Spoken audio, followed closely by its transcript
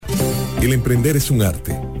El emprender es un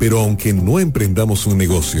arte, pero aunque no emprendamos un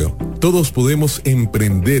negocio, todos podemos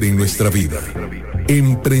emprender en nuestra vida.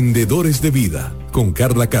 Emprendedores de Vida, con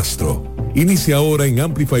Carla Castro. Inicia ahora en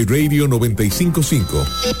Amplify Radio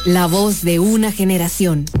 95.5. La voz de una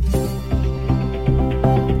generación.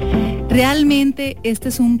 Realmente este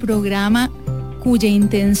es un programa cuya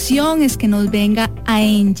intención es que nos venga a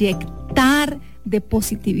inyectar de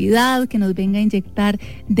positividad, que nos venga a inyectar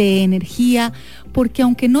de energía, porque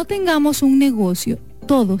aunque no tengamos un negocio,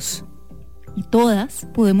 todos y todas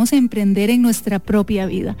podemos emprender en nuestra propia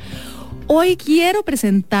vida. Hoy quiero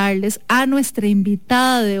presentarles a nuestra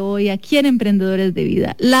invitada de hoy, aquí en Emprendedores de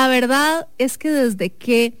Vida. La verdad es que desde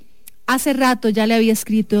que hace rato ya le había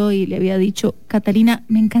escrito y le había dicho, Catalina,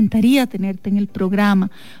 me encantaría tenerte en el programa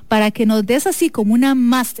para que nos des así como una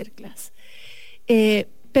masterclass.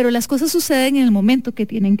 Pero las cosas suceden en el momento que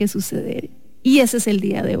tienen que suceder. Y ese es el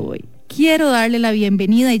día de hoy. Quiero darle la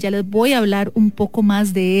bienvenida, y ya les voy a hablar un poco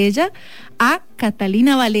más de ella, a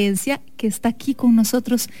Catalina Valencia, que está aquí con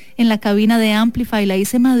nosotros en la cabina de Amplify. La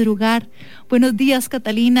hice madrugar. Buenos días,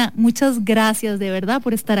 Catalina. Muchas gracias de verdad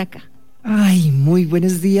por estar acá. Ay, muy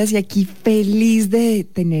buenos días, y aquí feliz de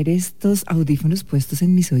tener estos audífonos puestos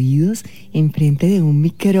en mis oídos, enfrente de un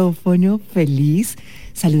micrófono, feliz,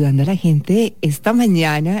 saludando a la gente esta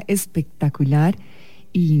mañana espectacular,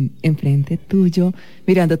 y enfrente tuyo,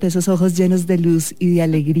 mirándote esos ojos llenos de luz y de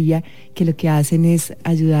alegría, que lo que hacen es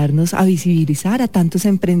ayudarnos a visibilizar a tantos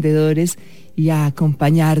emprendedores y a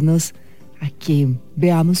acompañarnos a que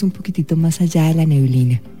veamos un poquitito más allá de la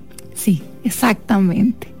neblina. Sí,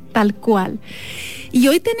 exactamente. Tal cual. Y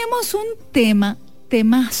hoy tenemos un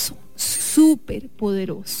temazo súper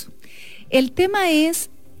poderoso. El tema es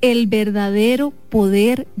el verdadero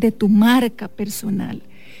poder de tu marca personal.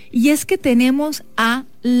 Y es que tenemos a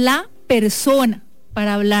la persona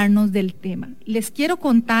para hablarnos del tema. Les quiero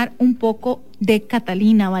contar un poco de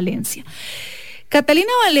Catalina Valencia.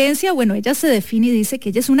 Catalina Valencia, bueno, ella se define y dice que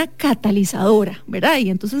ella es una catalizadora, ¿verdad? Y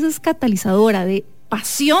entonces es catalizadora de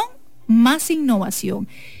pasión más innovación.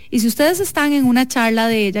 Y si ustedes están en una charla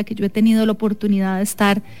de ella, que yo he tenido la oportunidad de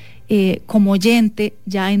estar como oyente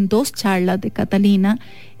ya en 2 charlas de Catalina,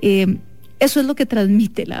 eso es lo que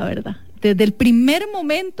transmite, la verdad, desde el primer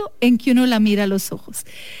momento en que uno la mira a los ojos.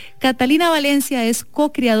 Catalina Valencia es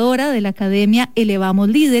co-creadora de la Academia Elevamos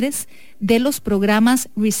Líderes, de los programas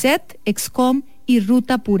Reset, XCOM y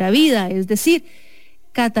Ruta Pura Vida. Es decir,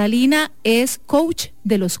 Catalina es coach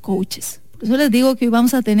de los coaches. Por eso les digo que hoy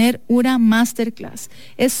vamos a tener una masterclass.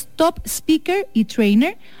 Es top speaker y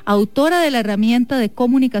trainer, autora de la herramienta de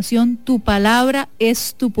comunicación Tu Palabra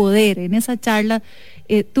es Tu Poder. En esa charla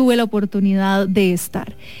tuve la oportunidad de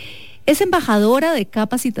estar. Es embajadora de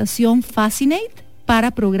capacitación Fascinate para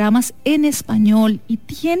programas en español y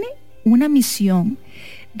tiene una misión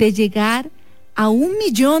de llegar a 1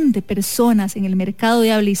 millón de personas en el mercado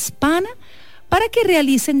de habla hispana para que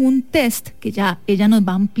realicen un test, que ya ella nos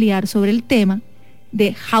va a ampliar sobre el tema,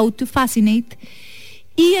 de How to Fascinate,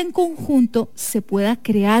 y en conjunto se pueda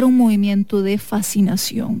crear un movimiento de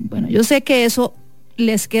fascinación. Bueno, yo sé que eso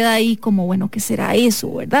les queda ahí como, bueno, ¿qué será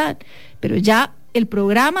eso, verdad? Pero ya el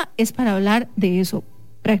programa es para hablar de eso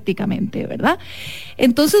prácticamente, ¿verdad?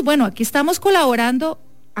 Entonces, bueno, aquí estamos colaborando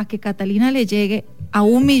a que Catalina le llegue a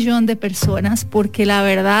 1 millón de personas, porque la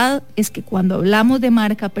verdad es que cuando hablamos de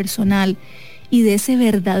marca personal y de ese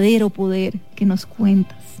verdadero poder que nos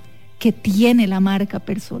cuentas, que tiene la marca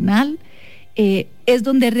personal, es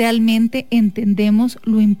donde realmente entendemos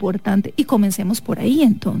lo importante. Y comencemos por ahí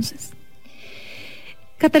entonces.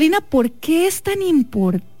 Catalina, ¿por qué es tan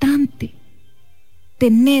importante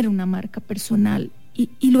tener una marca personal?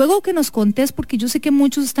 Y luego que nos contés, porque yo sé que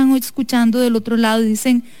muchos están hoy escuchando del otro lado y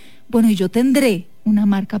dicen, bueno, y yo tendré una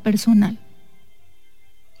marca personal.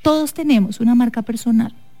 Todos tenemos una marca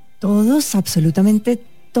personal. Todos, absolutamente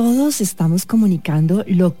todos estamos comunicando,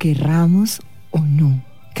 lo querramos o no.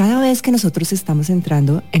 Cada vez que nosotros estamos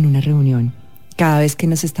entrando en una reunión, cada vez que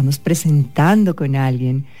nos estamos presentando con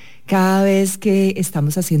alguien, cada vez que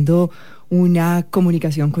estamos haciendo una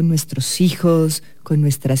comunicación con nuestros hijos, con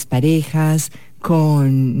nuestras parejas,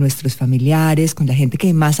 con nuestros familiares, con la gente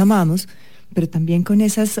que más amamos, pero también con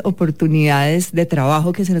esas oportunidades de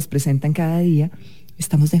trabajo que se nos presentan cada día,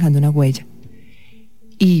 estamos dejando una huella.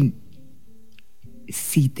 Y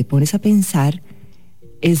si te pones a pensar,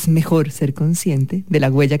 es mejor ser consciente de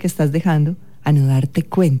la huella que estás dejando a no darte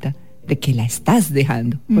cuenta de que la estás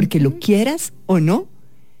dejando. Porque lo quieras o no,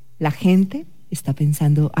 la gente está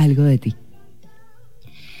pensando algo de ti.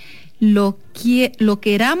 Lo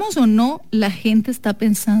queramos o no, la gente está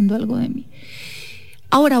pensando algo de mí.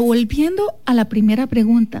 Ahora, volviendo a la primera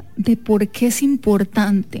pregunta de por qué es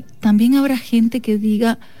importante, también habrá gente que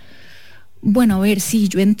diga, bueno, a ver, sí,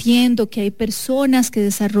 yo entiendo que hay personas que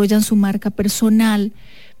desarrollan su marca personal,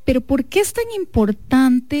 pero ¿por qué es tan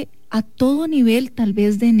importante a todo nivel, tal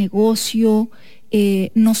vez de negocio?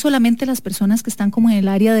 No solamente las personas que están como en el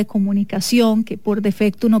área de comunicación, que por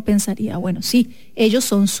defecto uno pensaría, bueno, sí, ellos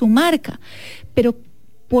son su marca, pero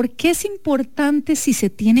 ¿por qué es importante si se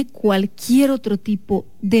tiene cualquier otro tipo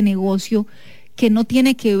de negocio que no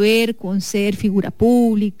tiene que ver con ser figura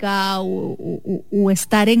pública o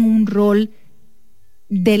estar en un rol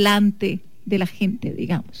delante de la gente,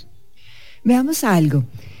 digamos? Veamos algo.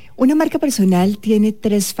 Una marca personal tiene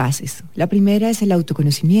 3 fases. La primera es el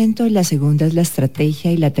autoconocimiento, la segunda es la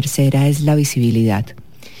estrategia y la tercera es la visibilidad.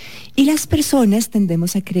 Y las personas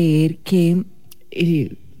tendemos a creer que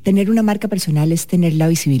tener una marca personal es tener la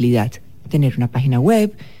visibilidad, tener una página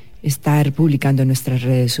web, estar publicando en nuestras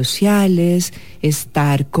redes sociales,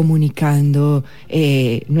 estar comunicando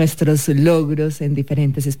nuestros logros en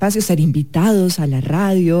diferentes espacios, ser invitados a la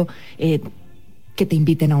radio, que te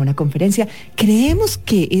inviten a una conferencia. Creemos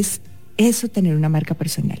que es eso tener una marca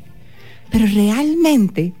personal. Pero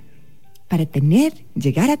realmente, para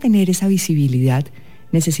llegar a tener esa visibilidad,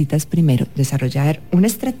 necesitas primero desarrollar una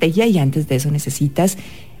estrategia y antes de eso necesitas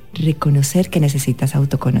reconocer que necesitas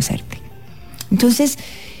autoconocerte. Entonces,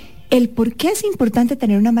 el por qué es importante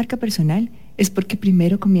tener una marca personal es porque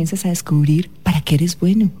primero comienzas a descubrir para qué eres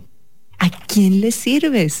bueno, a quién le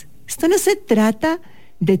sirves. Esto no se trata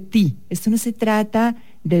de ti, esto no se trata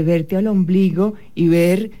de verte al ombligo y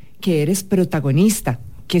ver que eres protagonista,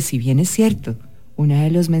 que si bien es cierto, uno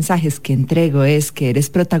de los mensajes que entrego es que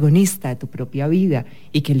eres protagonista de tu propia vida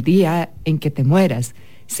y que el día en que te mueras,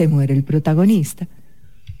 se muere el protagonista.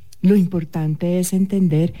 Lo importante es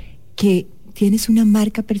entender que tienes una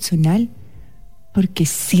marca personal porque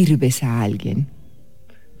sirves a alguien,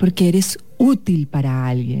 porque eres útil para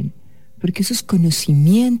alguien, porque esos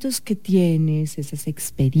conocimientos que tienes, esas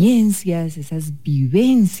experiencias, esas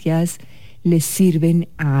vivencias, les sirven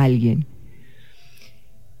a alguien.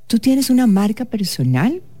 Tú tienes una marca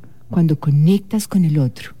personal cuando conectas con el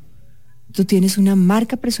otro. Tú tienes una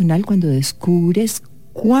marca personal cuando descubres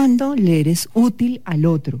cuándo le eres útil al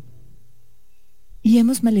otro. Y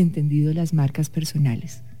hemos malentendido las marcas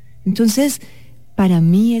personales. Entonces, para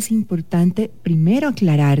mí es importante primero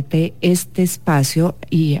aclararte este espacio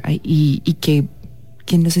y que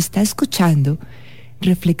quien nos está escuchando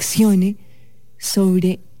reflexione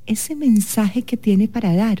sobre ese mensaje que tiene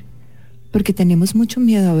para dar. Porque tenemos mucho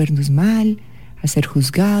miedo a vernos mal, a ser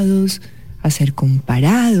juzgados, a ser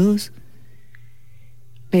comparados.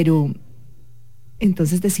 Pero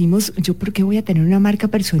entonces decimos, ¿yo por qué voy a tener una marca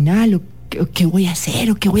personal? ¿O qué voy a hacer?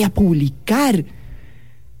 ¿O qué voy a publicar?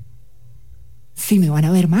 Si me van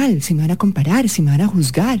a ver mal, si me van a comparar, si me van a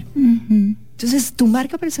juzgar. Uh-huh. Entonces, tu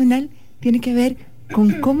marca personal tiene que ver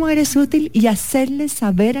con cómo eres útil y hacerles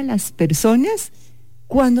saber a las personas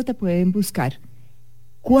cuándo te pueden buscar,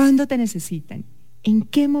 cuándo te necesitan, en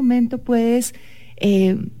qué momento puedes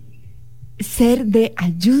ser de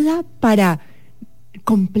ayuda para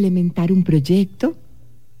complementar un proyecto,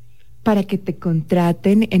 para que te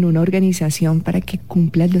contraten en una organización, para que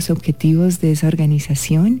cumplas los objetivos de esa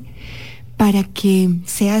organización, para que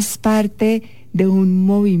seas parte de un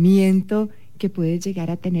movimiento que puede llegar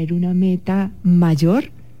a tener una meta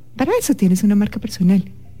mayor. Para eso tienes una marca personal.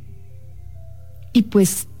 Y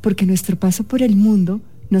pues porque nuestro paso por el mundo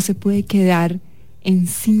no se puede quedar en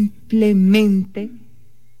simplemente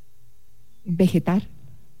vegetar,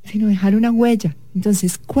 sino dejar una huella.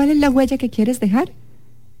 Entonces, ¿cuál es la huella que quieres dejar?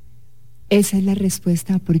 Esa es la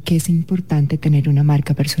respuesta a por qué es importante tener una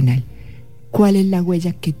marca personal. ¿Cuál es la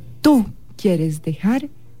huella que tú quieres dejar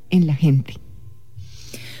en la gente?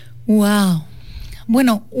 Wow.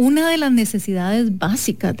 Bueno, una de las necesidades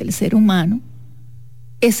básicas del ser humano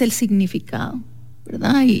es el significado,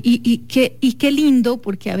 ¿verdad? Y qué lindo,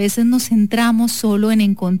 porque a veces nos centramos solo en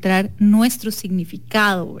encontrar nuestro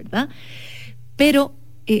significado, ¿verdad? Pero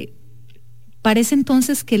parece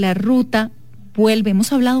entonces que la ruta vuelve.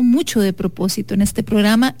 Hemos hablado mucho de propósito en este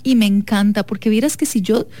programa y me encanta, porque vieras que si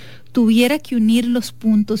yo tuviera que unir los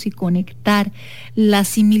puntos y conectar las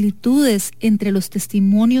similitudes entre los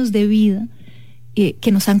testimonios de vida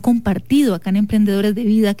que nos han compartido acá en Emprendedores de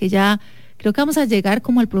Vida, que ya creo que vamos a llegar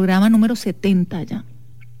como al programa número 70 ya.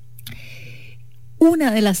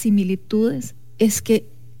 Una de las similitudes es que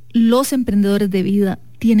los emprendedores de vida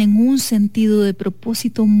tienen un sentido de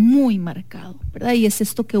propósito muy marcado, ¿verdad? Y es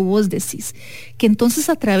esto que vos decís, que entonces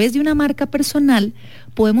a través de una marca personal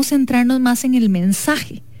podemos centrarnos más en el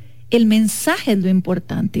mensaje, el mensaje es lo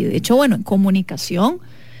importante. Y de hecho, bueno, en comunicación,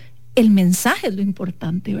 el mensaje es lo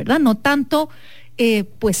importante, ¿verdad? No tanto,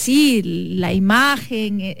 pues sí, la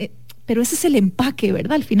imagen, pero ese es el empaque,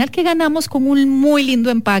 ¿verdad? Al final, ¿qué ganamos con un muy lindo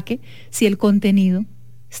empaque si el contenido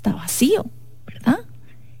está vacío, ¿verdad?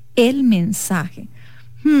 El mensaje.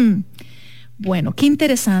 Bueno, qué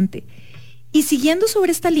interesante. Y siguiendo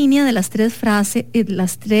sobre esta línea de las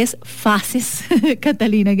tres fases,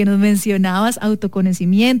 Catalina, que nos mencionabas,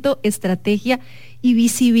 autoconocimiento, estrategia y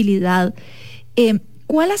visibilidad.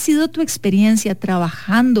 ¿Cuál ha sido tu experiencia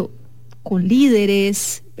trabajando con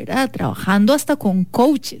líderes, ¿verdad? Trabajando hasta con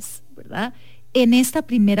coaches, ¿verdad? En esta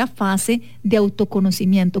primera fase de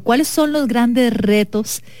autoconocimiento. ¿Cuáles son los grandes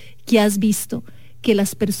retos que has visto que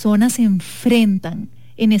las personas enfrentan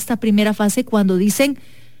en esta primera fase cuando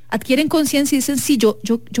adquieren conciencia y dicen, sí, yo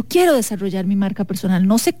quiero desarrollar mi marca personal,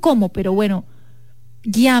 no sé cómo, pero bueno,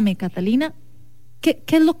 guíame, Catalina, ¿qué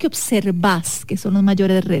es lo que observas que son los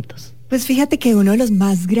mayores retos? Pues fíjate que uno de los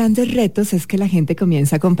más grandes retos es que la gente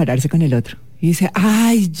comienza a compararse con el otro y dice,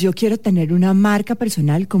 ay, yo quiero tener una marca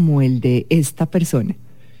personal como el de esta persona.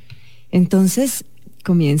 Entonces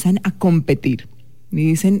comienzan a competir y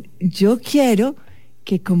dicen, yo quiero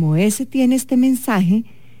que como ese tiene este mensaje,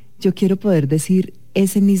 yo quiero poder decir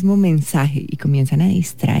ese mismo mensaje, y comienzan a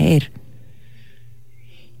distraer.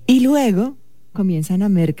 Y luego comienzan a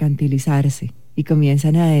mercantilizarse y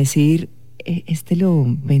comienzan a decir, este lo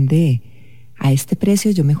vende a este precio,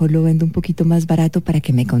 yo mejor lo vendo un poquito más barato para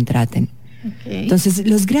que me contraten. Okay. Entonces,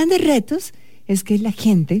 los grandes retos es que la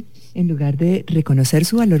gente, en lugar de reconocer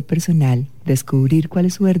su valor personal, descubrir cuál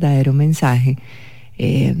es su verdadero mensaje,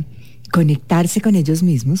 conectarse con ellos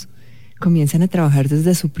mismos, comienzan a trabajar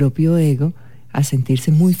desde su propio ego, a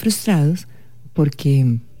sentirse muy frustrados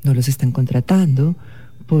porque no los están contratando,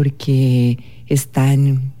 porque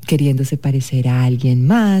están queriéndose parecer a alguien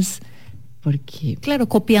más, porque... Claro,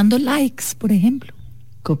 copiando likes, por ejemplo.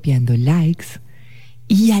 Copiando likes.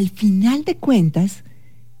 Y al final de cuentas,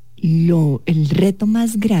 el reto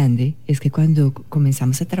más grande es que cuando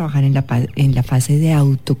comenzamos a trabajar en la fase de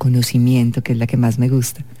autoconocimiento, que es la que más me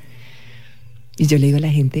gusta, y yo le digo a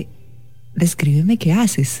la gente, descríbeme qué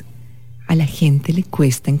haces. A la gente le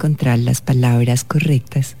cuesta encontrar las palabras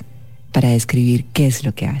correctas para describir qué es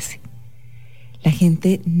lo que hace. La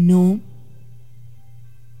gente no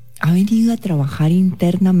ha venido a trabajar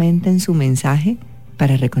internamente en su mensaje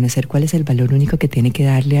para reconocer cuál es el valor único que tiene que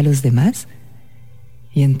darle a los demás,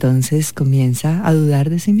 y entonces comienza a dudar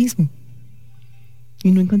de sí mismo.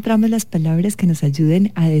 Y no encontramos las palabras que nos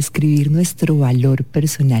ayuden a describir nuestro valor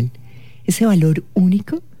personal, ese valor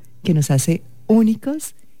único que nos hace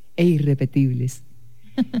únicos e irrepetibles.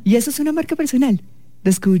 Y eso es una marca personal.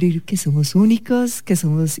 Descubrir que somos únicos, que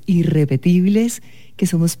somos irrepetibles, que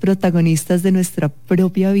somos protagonistas de nuestra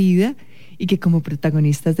propia vida y que como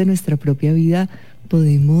protagonistas de nuestra propia vida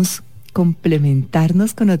podemos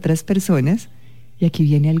complementarnos con otras personas. Y aquí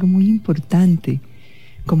viene algo muy importante.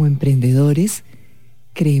 Como emprendedores,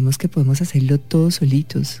 creemos que podemos hacerlo todos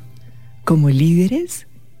solitos. Como líderes,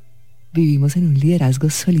 vivimos en un liderazgo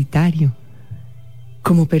solitario.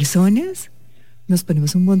 Como personas, nos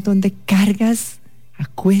ponemos un montón de cargas a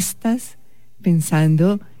cuestas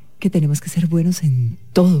pensando que tenemos que ser buenos en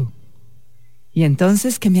todo. Y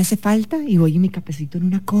entonces, ¿qué me hace falta? Y voy y me capacito en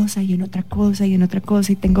una cosa y en otra cosa y en otra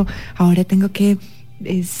cosa, y ahora tengo que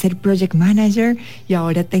ser project manager, y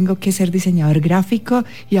ahora tengo que ser diseñador gráfico,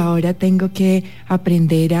 y ahora tengo que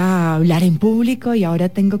aprender a hablar en público, y ahora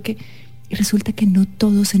tengo que... Y resulta que no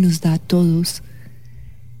todo se nos da a todos,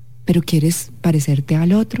 pero quieres parecerte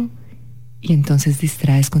al otro y entonces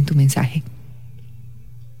distraes con tu mensaje.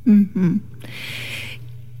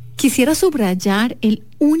 Quisiera subrayar el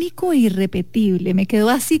único e irrepetible. Me quedó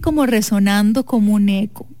así como resonando como un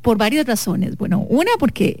eco, por varias razones. Bueno, una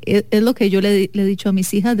porque es lo que yo le he dicho a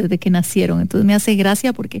mis hijas desde que nacieron, entonces me hace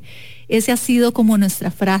gracia porque ese ha sido como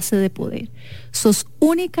nuestra frase de poder. Sos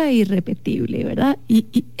única e irrepetible, ¿verdad? E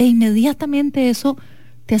inmediatamente eso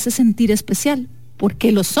te hace sentir especial,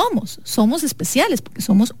 porque lo somos especiales, porque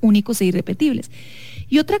somos únicos e irrepetibles.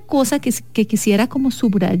 Y otra cosa que quisiera como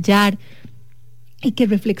subrayar y que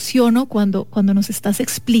reflexiono cuando nos estás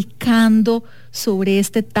explicando sobre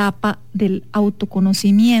esta etapa del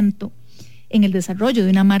autoconocimiento en el desarrollo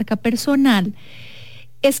de una marca personal,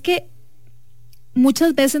 es que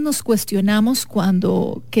muchas veces nos cuestionamos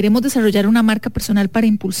cuando queremos desarrollar una marca personal para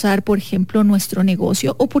impulsar, por ejemplo, nuestro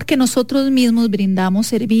negocio, o porque nosotros mismos brindamos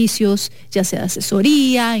servicios, ya sea de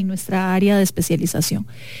asesoría en nuestra área de especialización,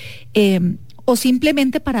 o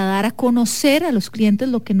simplemente para dar a conocer a los clientes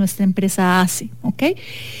lo que nuestra empresa hace, ¿ok?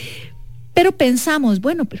 Pero pensamos,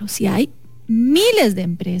 bueno, pero si hay miles de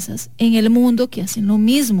empresas en el mundo que hacen lo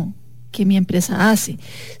mismo que mi empresa hace.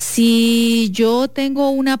 Si yo tengo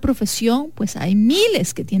una profesión, pues hay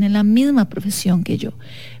miles que tienen la misma profesión que yo.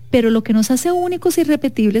 Pero lo que nos hace únicos y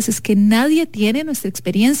irrepetibles es que nadie tiene nuestra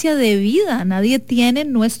experiencia de vida, nadie tiene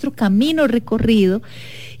nuestro camino recorrido.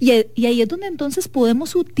 Y ahí es donde entonces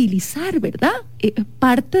podemos utilizar, ¿verdad?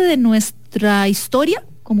 Parte de nuestra historia,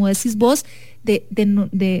 como decís vos, de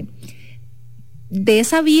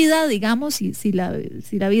esa vida, digamos, si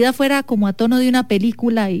la vida fuera como a tono de una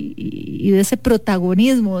película y de ese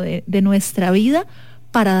protagonismo de nuestra vida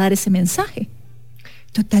para dar ese mensaje.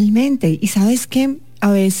 Totalmente. Y sabes que a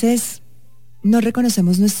veces no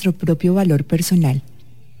reconocemos nuestro propio valor personal.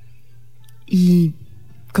 Y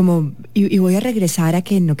voy a regresar a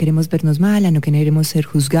que no queremos vernos mal, a no queremos ser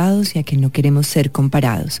juzgados y a que no queremos ser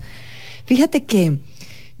comparados. Fíjate que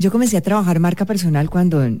yo comencé a trabajar marca personal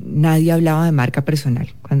cuando nadie hablaba de marca personal.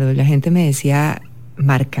 Cuando la gente me decía,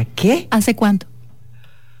 ¿marca qué? ¿Hace cuánto?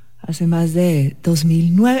 Hace más de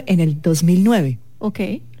 2009, en el 2009. Ok.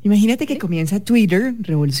 Imagínate que comienza Twitter,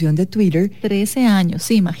 revolución de Twitter. 13 años,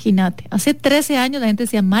 sí, imagínate. Hace 13 años la gente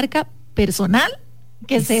decía, ¿marca personal?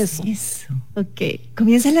 ¿Qué es eso? Eso. Ok.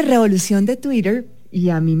 Comienza la revolución de Twitter y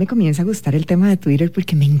a mí me comienza a gustar el tema de Twitter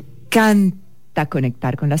porque me encanta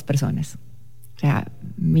conectar con las personas. O sea,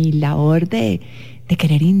 mi labor de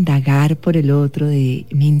querer indagar por el otro, de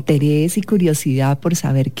mi interés y curiosidad por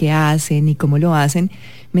saber qué hacen y cómo lo hacen,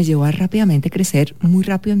 me llevó a rápidamente crecer muy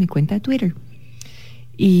rápido en mi cuenta de Twitter.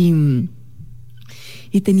 Y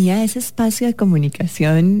tenía ese espacio de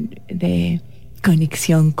comunicación, de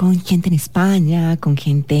conexión con gente en España, con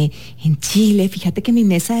gente en Chile. Fíjate que mi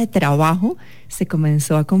mesa de trabajo se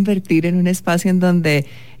comenzó a convertir en un espacio en donde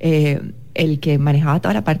el que manejaba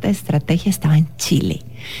toda la parte de estrategia estaba en Chile.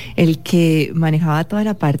 El que manejaba toda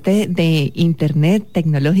la parte de internet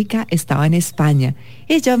tecnológica estaba en España.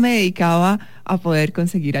 Y yo me dedicaba a poder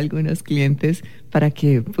conseguir algunos clientes para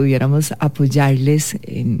que pudiéramos apoyarles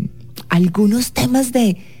en algunos temas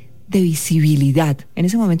de visibilidad. En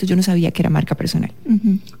ese momento yo no sabía que era marca personal.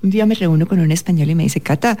 Uh-huh. Un día me reúno con un español y me dice,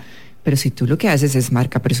 Cata, pero si tú lo que haces es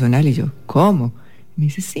marca personal. Y yo, ¿cómo? Me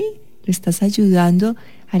dice, sí, le estás ayudando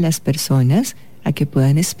a las personas a que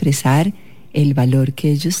puedan expresar el valor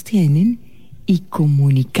que ellos tienen y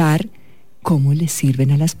comunicar cómo les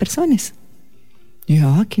sirven a las personas. Y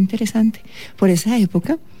yo, qué interesante. Por esa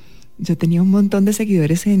época yo tenía un montón de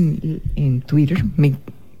seguidores en Twitter. Me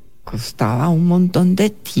costaba un montón de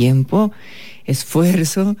tiempo,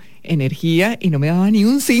 esfuerzo, energía y no me daba ni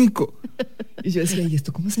un 5. Y yo decía, ¿y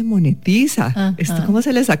esto cómo se monetiza? Ajá. ¿Esto cómo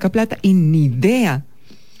se le saca plata? Y ni idea.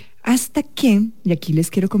 Hasta que, y aquí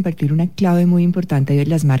les quiero compartir una clave muy importante de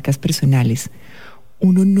las marcas personales,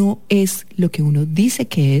 uno no es lo que uno dice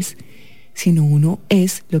que es, sino uno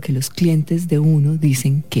es lo que los clientes de uno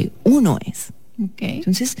dicen que uno es. Okay.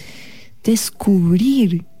 Entonces,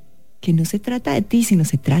 descubrir que no se trata de ti, sino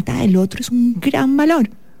se trata del otro es un gran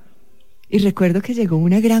valor. Y recuerdo que llegó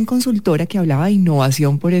una gran consultora que hablaba de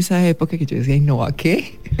innovación por esa época, que yo decía, ¿innova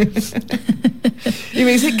qué? Y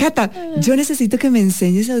me dice, Cata, yo necesito que me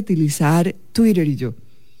enseñes a utilizar Twitter. Y yo,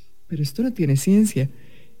 pero esto no tiene ciencia.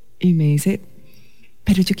 Y me dice,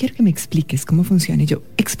 pero yo quiero que me expliques cómo funciona. Y yo,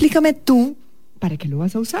 explícame tú, ¿para qué lo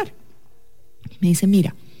vas a usar? Y me dice,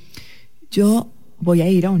 mira, yo voy a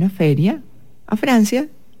ir a una feria a Francia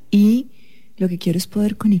y lo que quiero es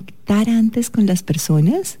poder conectar antes con las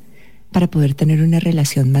personas para poder tener una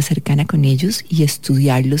relación más cercana con ellos y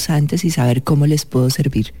estudiarlos antes y saber cómo les puedo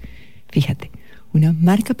servir. Fíjate, una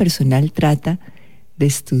marca personal trata de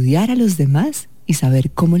estudiar a los demás y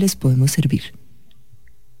saber cómo les podemos servir.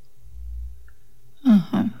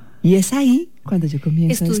 Ajá. Y es ahí cuando yo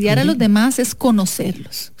comienzo Estudiar a los demás es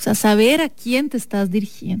conocerlos, o sea, saber a quién te estás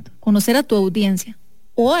dirigiendo, conocer a tu audiencia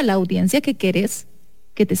o a la audiencia que querés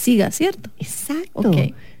que te siga, ¿cierto? Exacto.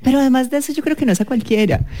 Okay. Pero además de eso yo creo que no es a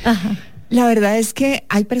cualquiera. Ajá. La verdad es que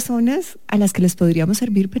hay personas a las que les podríamos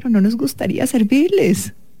servir, pero no nos gustaría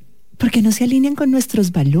servirles. Porque no se alinean con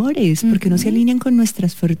nuestros valores, porque no se alinean con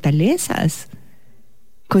nuestras fortalezas.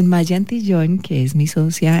 Con Maya Antillón, que es mi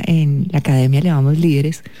socia en la Academia Elevamos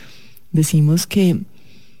Líderes, decimos que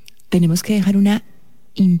tenemos que dejar una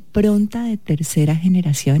impronta de tercera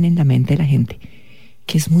generación en la mente de la gente,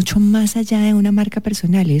 que es mucho más allá de una marca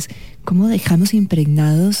personal, es cómo dejamos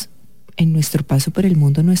impregnados en nuestro paso por el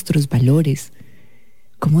mundo nuestros valores,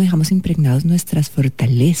 cómo dejamos impregnados nuestras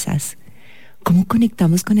fortalezas, cómo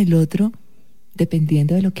conectamos con el otro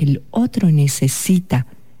dependiendo de lo que el otro necesita.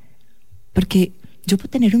 Porque yo puedo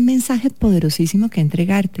tener un mensaje poderosísimo que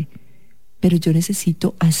entregarte, pero yo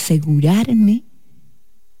necesito asegurarme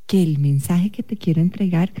que el mensaje que te quiero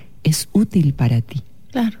entregar es útil para ti.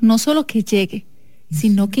 Claro, no solo que llegue,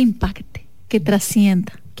 sino que impacte, que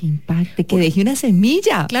trascienda. Que impacte, que deje una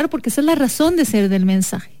semilla. Claro, porque esa es la razón de ser del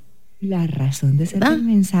mensaje. La razón de ser del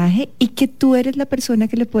mensaje, y que tú eres la persona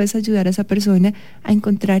que le puedes ayudar a esa persona a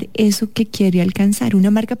encontrar eso que quiere alcanzar. Una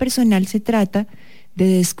marca personal se trata de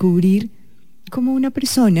descubrir cómo una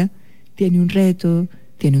persona tiene un reto,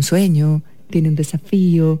 tiene un sueño, tiene un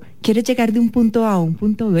desafío, quiere llegar de un punto A a un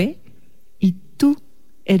punto B, y tú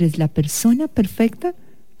eres la persona perfecta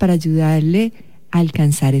para ayudarle a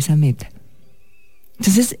alcanzar esa meta.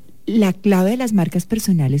 Entonces, la clave de las marcas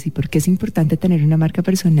personales y por qué es importante tener una marca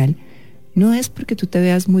personal no es porque tú te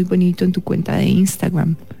veas muy bonito en tu cuenta de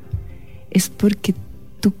Instagram, es porque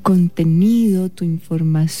tu contenido, tu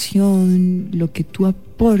información, lo que tú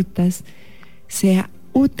aportas sea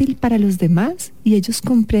útil para los demás y ellos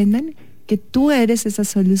comprendan que tú eres esa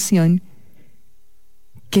solución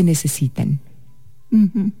que necesitan.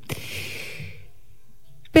 Uh-huh.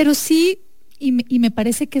 Pero sí, y me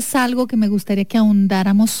parece que es algo que me gustaría que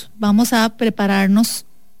ahondáramos. Vamos a prepararnos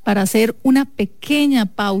para hacer una pequeña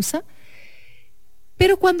pausa,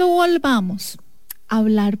 pero cuando volvamos a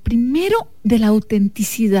hablar primero de la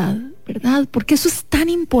autenticidad, ¿verdad? Porque eso es tan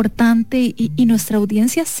importante y nuestra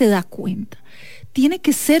audiencia se da cuenta. Tiene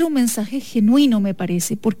que ser un mensaje genuino, me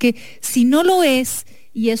parece, porque si no lo es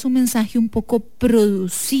y es un mensaje un poco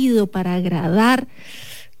producido para agradar,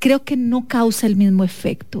 creo que no causa el mismo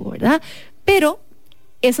efecto, ¿verdad? Pero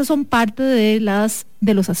esas son parte de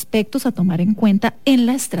los aspectos a tomar en cuenta en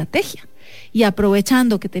la estrategia. Y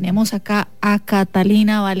aprovechando que tenemos acá a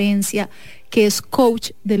Catalina Valencia, que es coach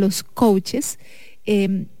de los coaches,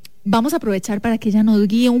 vamos a aprovechar para que ella nos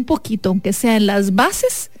guíe un poquito, aunque sea en las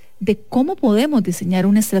bases de cómo podemos diseñar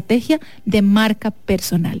una estrategia de marca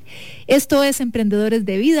personal. Esto es Emprendedores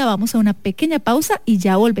de Vida. Vamos a una pequeña pausa y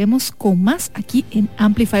ya volvemos con más aquí en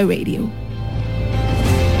Amplify Radio.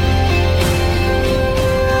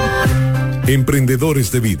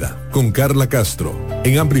 Emprendedores de Vida, con Carla Castro,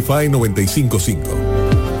 en Amplify 95.5.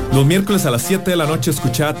 Los miércoles a las 7 de la noche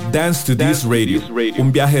escuchad Dance to This Radio,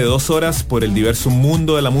 un viaje de 2 horas por el diverso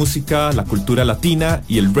mundo de la música, la cultura latina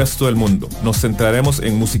y el resto del mundo. Nos centraremos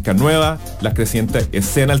en música nueva, la creciente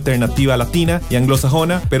escena alternativa latina y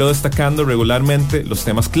anglosajona, pero destacando regularmente los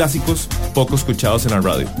temas clásicos poco escuchados en la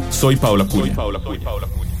radio. Soy Paula Cuña.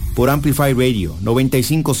 Por Amplify Radio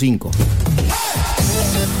 95.5.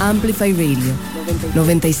 Amplify Radio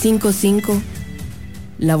 95.5,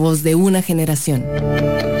 la voz de una generación.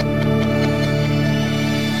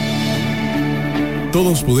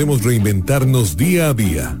 Todos podemos reinventarnos día a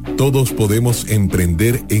día. Todos podemos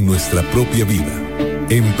emprender en nuestra propia vida.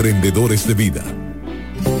 Emprendedores de Vida.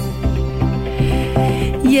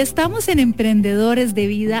 Y estamos en Emprendedores de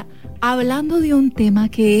Vida hablando de un tema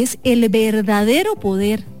que es el verdadero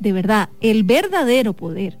poder, de verdad, el verdadero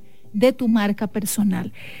poder de tu marca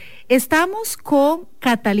personal. Estamos con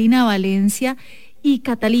Catalina Valencia, y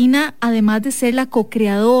Catalina, además de ser la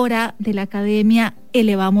co-creadora de la academia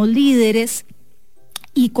Elevamos Líderes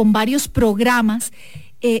y con varios programas,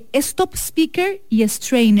 es top speaker y es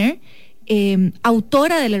trainer,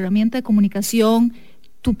 autora de la herramienta de comunicación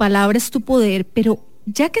Tu Palabra es Tu Poder. Pero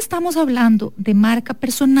ya que estamos hablando de marca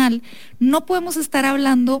personal, no podemos estar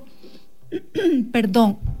hablando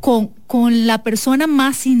con la persona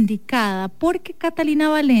más indicada, porque Catalina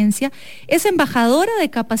Valencia es embajadora de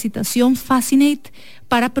capacitación Fascinate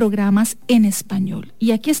para programas en español.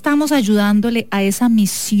 Y aquí estamos ayudándole a esa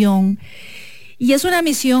misión. Y es una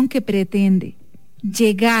misión que pretende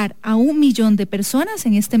llegar a 1 millón de personas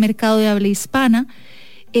en este mercado de habla hispana,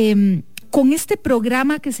 con este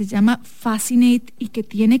programa que se llama Fascinate y que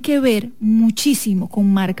tiene que ver muchísimo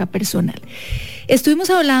con marca personal. Estuvimos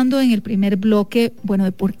hablando en el primer bloque,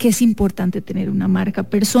 de por qué es importante tener una marca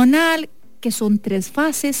personal, que son 3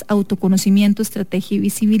 fases: autoconocimiento, estrategia y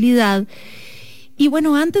visibilidad. Y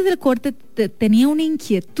antes del corte tenía una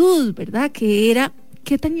inquietud, ¿verdad? Que era,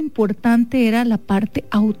 ¿qué tan importante era la parte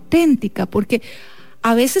auténtica? Porque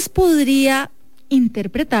a veces podría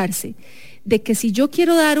interpretarse de que si yo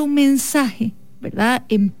quiero dar un mensaje, ¿verdad?,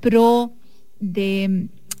 en pro de,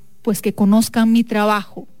 que conozcan mi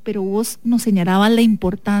trabajo, pero vos nos señalabas la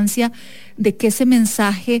importancia de que ese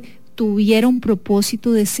mensaje tuviera un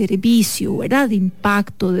propósito de servicio, ¿verdad?, de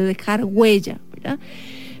impacto, de dejar huella, ¿verdad?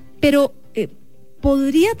 Pero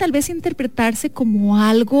podría tal vez interpretarse como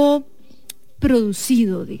algo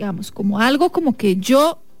producido, digamos, como algo como que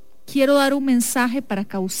yo quiero dar un mensaje para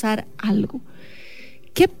causar algo.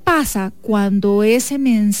 ¿Qué pasa cuando ese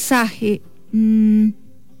mensaje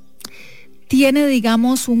tiene,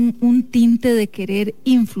 digamos, un tinte de querer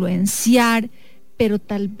influenciar, pero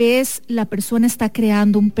tal vez la persona está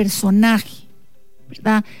creando un personaje,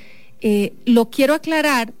 ¿verdad? Lo quiero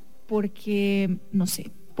aclarar porque, no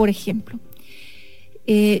sé, por ejemplo,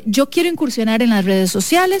 yo quiero incursionar en las redes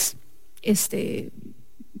sociales,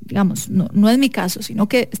 digamos, no es mi caso, sino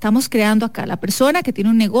que estamos creando acá la persona que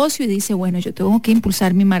tiene un negocio y dice, bueno, yo tengo que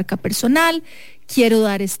impulsar mi marca personal, quiero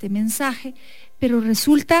dar este mensaje, pero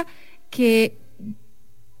resulta que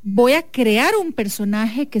voy a crear un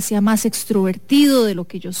personaje que sea más extrovertido de lo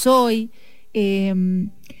que yo soy,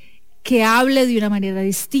 que hable de una manera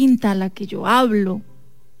distinta a la que yo hablo.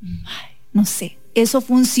 Ay, no sé, ¿eso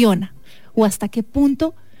funciona? ¿O hasta qué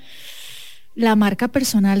punto la marca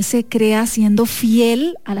personal se crea siendo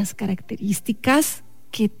fiel a las características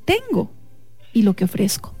que tengo y lo que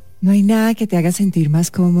ofrezco? No hay nada que te haga sentir más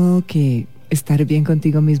cómodo que estar bien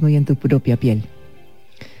contigo mismo y en tu propia piel.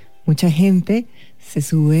 Mucha gente se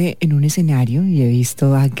sube en un escenario, y he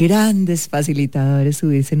visto a grandes facilitadores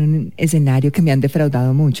subirse en un escenario que me han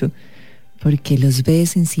defraudado mucho, porque los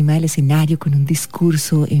ves encima del escenario con un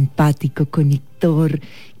discurso empático, conector,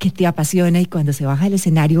 que te apasiona, y cuando se baja del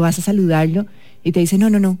escenario vas a saludarlo y te dice, no,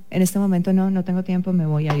 en este momento no tengo tiempo, me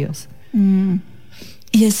voy, adiós.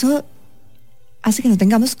 Y eso hace que no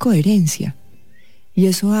tengamos coherencia, y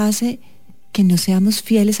eso hace que no seamos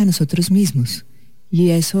fieles a nosotros mismos,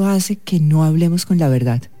 y eso hace que no hablemos con la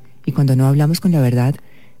verdad, y cuando no hablamos con la verdad,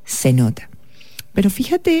 se nota. Pero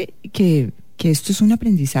fíjate que esto es un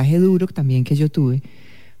aprendizaje duro también que yo tuve,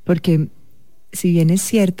 porque si bien es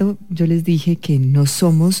cierto, yo les dije que no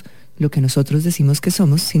somos lo que nosotros decimos que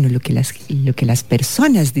somos, sino lo que las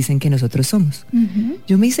personas dicen que nosotros somos. Uh-huh.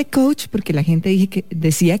 Yo me hice coach porque la gente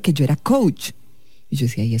decía que yo era coach. Y yo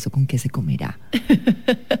decía, ¿y eso con qué se comerá?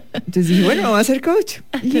 Entonces dije, bueno, voy a ser coach.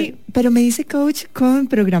 Pero me hice coach con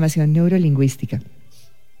programación neurolingüística.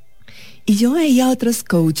 Y yo veía a otros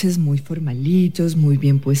coaches muy formalitos, muy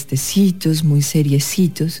bien puestecitos, muy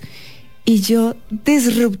seriecitos. Y yo,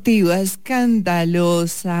 disruptiva,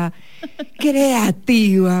 escandalosa,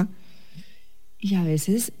 creativa. Y a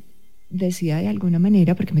veces decía de alguna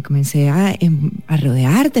manera, porque me comencé a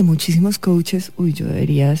rodear de muchísimos coaches, yo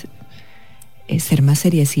debería ser más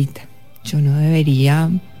seriecita. Yo no debería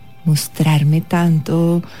mostrarme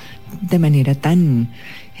tanto de manera tan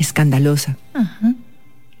escandalosa. Ajá.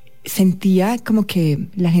 Sentía como que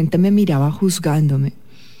la gente me miraba juzgándome.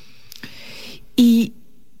 Y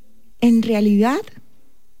en realidad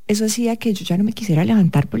eso hacía que yo ya no me quisiera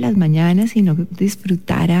levantar por las mañanas y no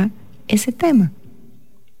disfrutara ese tema.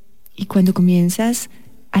 Y cuando comienzas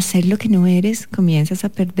a hacer lo que no eres, comienzas a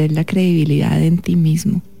perder la credibilidad en ti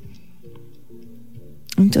mismo.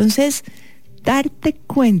 Entonces, darte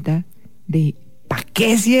cuenta de ¿para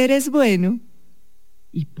qué si eres bueno?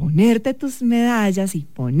 Y ponerte tus medallas y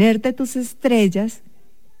ponerte tus estrellas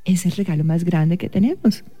es el regalo más grande que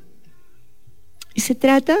tenemos. Y se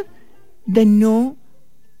trata de no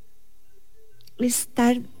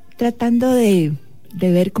estar tratando de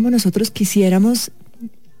ver cómo nosotros quisiéramos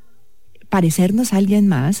parecernos a alguien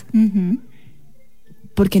más, uh-huh,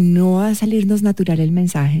 porque no va a salirnos natural el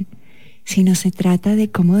mensaje, sino se trata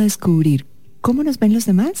de cómo descubrir cómo nos ven los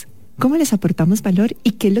demás, cómo les aportamos valor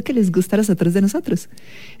y qué es lo que les gusta a los otros de nosotros.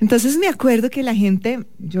 Entonces me acuerdo que la gente,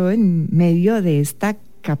 yo en medio de esta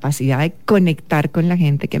capacidad de conectar con la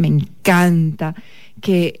gente que me encanta,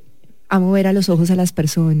 que amo ver a los ojos a las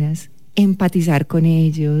personas, empatizar con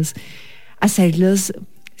ellos, hacerlos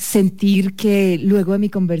sentir que luego de mi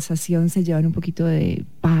conversación se llevan un poquito de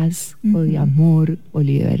paz, uh-huh, o de amor, o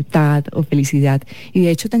libertad, o felicidad. Y de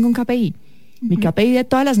hecho tengo un KPI. Uh-huh. Mi KPI de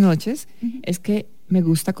todas las noches, uh-huh, es que me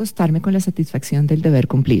gusta acostarme con la satisfacción del deber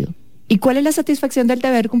cumplido. ¿Y cuál es la satisfacción del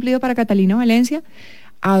deber cumplido para Catalina Valencia?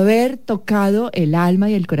 Haber tocado el alma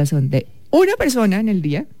y el corazón de una persona en el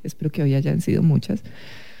día, espero que hoy hayan sido muchas,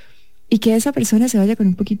 y que esa persona se vaya con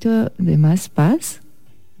un poquito de más paz,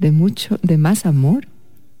 de más amor,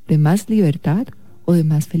 de más libertad o de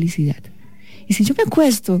más felicidad. Y si yo me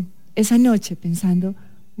acuesto esa noche pensando,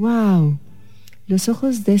 wow, los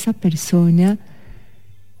ojos de esa persona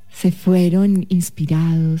se fueron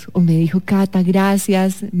inspirados, o me dijo, Cata,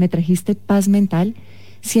 gracias, me trajiste paz mental,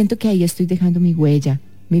 siento que ahí estoy dejando mi huella,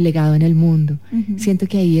 mi legado en el mundo. Uh-huh. Siento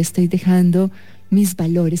que ahí estoy dejando mis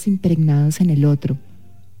valores impregnados en el otro.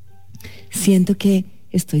 Siento que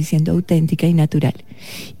estoy siendo auténtica y natural.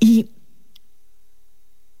 Y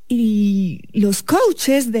los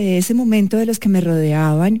coaches de ese momento, de los que me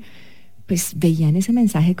rodeaban, pues veían ese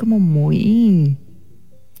mensaje como muy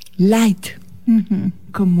light, uh-huh,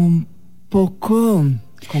 como un poco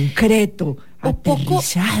concreto, o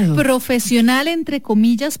aterrizado, poco profesional, entre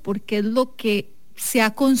comillas, porque es lo que se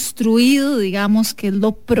ha construido, digamos, que es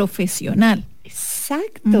lo profesional.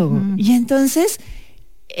 Exacto. Y entonces,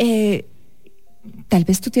 tal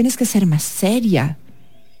vez tú tienes que ser más seria.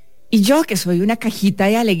 Y yo, que soy una cajita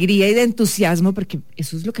de alegría y de entusiasmo, porque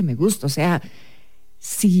eso es lo que me gusta. O sea,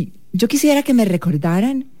 si yo quisiera que me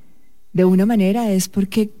recordaran de una manera, es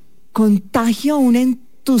porque contagio un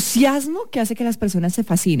entusiasmo que hace que las personas se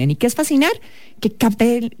fascinen. ¿Y qué es fascinar?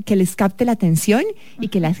 Que les capte la atención y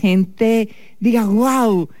que la gente diga,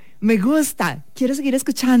 wow, me gusta, quiero seguir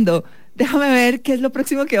escuchando, déjame ver qué es lo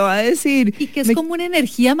próximo que va a decir. Y que es como una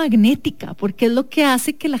energía magnética, porque es lo que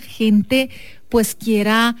hace que la gente pues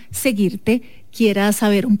quiera seguirte, quiera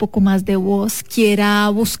saber un poco más de vos, quiera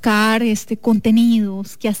buscar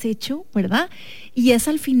contenidos que has hecho, ¿verdad? Y es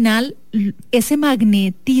al final ese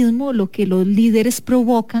magnetismo lo que los líderes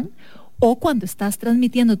provocan, o cuando estás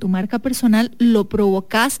transmitiendo tu marca personal, lo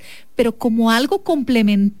provocas, pero como algo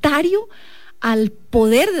complementario al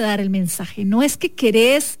poder de dar el mensaje. No es que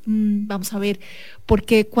querés, vamos a ver,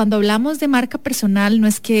 porque cuando hablamos de marca personal no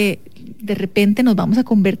es que de repente nos vamos a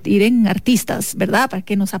convertir en artistas, ¿verdad? Para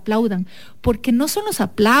que nos aplaudan, porque no son los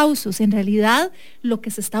aplausos, en realidad lo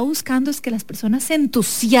que se está buscando es que las personas se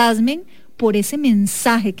entusiasmen por ese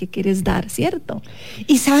mensaje que quieres dar, ¿cierto?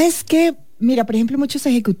 Y ¿sabes qué? Mira, por ejemplo, muchos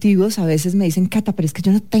ejecutivos a veces me dicen, Cata, pero es que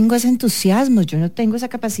yo no tengo ese entusiasmo, yo no tengo esa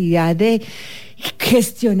capacidad de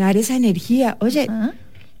gestionar esa energía. Oye,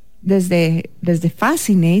 desde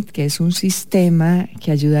Fascinate, que es un sistema que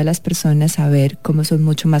ayuda a las personas a ver cómo son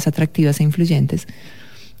mucho más atractivas e influyentes,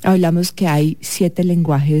 hablamos que hay 7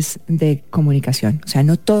 lenguajes de comunicación. O sea,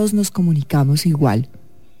 no todos nos comunicamos igual.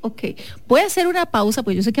 Ok, voy a hacer una pausa,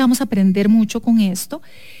 pues yo sé que vamos a aprender mucho con esto.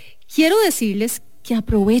 Quiero decirles que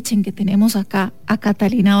aprovechen que tenemos acá a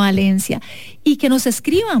Catalina Valencia y que nos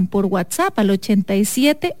escriban por WhatsApp al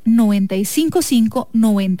 87 955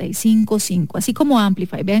 955, así como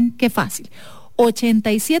Amplify, vean qué fácil.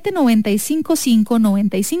 87 955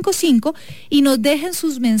 955 y nos dejen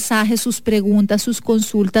sus mensajes, sus preguntas, sus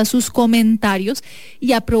consultas, sus comentarios,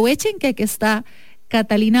 y aprovechen que aquí está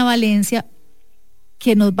Catalina Valencia,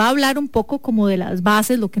 que nos va a hablar un poco como de las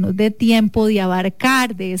bases, lo que nos dé tiempo de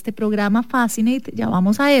abarcar de este programa Fascinate, ya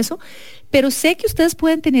vamos a eso, pero sé que ustedes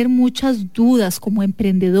pueden tener muchas dudas como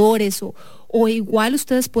emprendedores o igual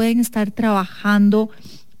ustedes pueden estar trabajando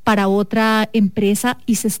para otra empresa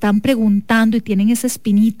y se están preguntando y tienen esa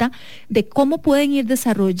espinita de cómo pueden ir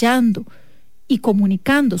desarrollando y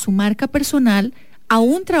comunicando su marca personal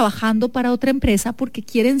aún trabajando para otra empresa, porque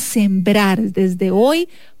quieren sembrar desde hoy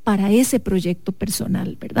para ese proyecto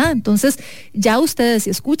personal, ¿verdad? Entonces, ya ustedes, si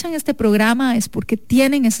escuchan este programa, es porque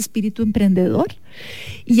tienen ese espíritu emprendedor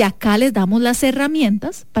y acá les damos las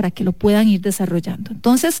herramientas para que lo puedan ir desarrollando.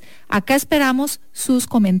 Entonces, acá esperamos sus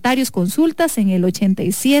comentarios, consultas en el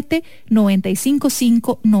 87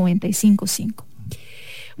 955 955.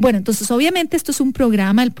 Bueno, entonces, obviamente esto es un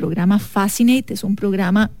programa, el programa Fascinate, es un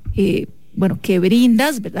programa que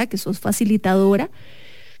brindas, ¿verdad? Que sos facilitadora.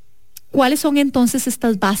 ¿Cuáles son entonces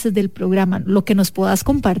estas bases del programa? Lo que nos puedas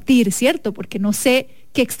compartir, ¿cierto? Porque no sé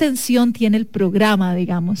qué extensión tiene el programa,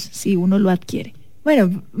 digamos, si uno lo adquiere.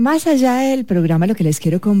 Bueno, más allá del programa, lo que les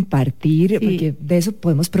quiero compartir, porque de eso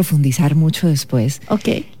podemos profundizar mucho después. Ok.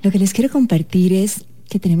 Lo que les quiero compartir es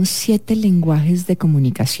que tenemos 7 lenguajes de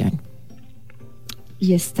comunicación.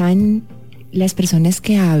 Y están las personas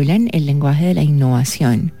que hablan el lenguaje de la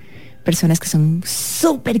innovación, personas que son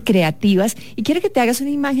súper creativas, y quiero que te hagas una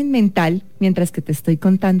imagen mental mientras que te estoy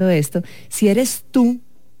contando esto, si eres tú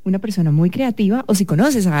una persona muy creativa o si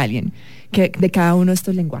conoces a alguien de cada uno de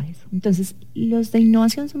estos lenguajes. Entonces, los de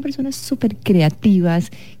innovación son personas súper creativas,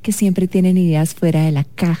 que siempre tienen ideas fuera de la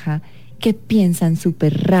caja, que piensan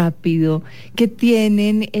súper rápido, que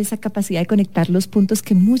tienen esa capacidad de conectar los puntos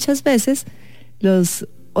que muchas veces los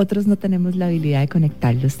otros no tenemos la habilidad de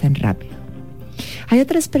conectarlos tan rápido. Hay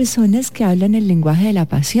otras personas que hablan el lenguaje de la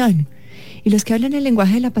pasión, y los que hablan el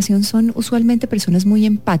lenguaje de la pasión son usualmente personas muy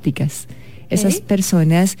empáticas, esas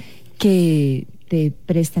personas que te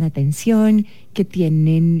prestan atención, que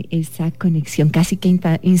tienen esa conexión casi que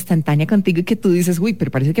instantánea contigo y que tú dices, uy, pero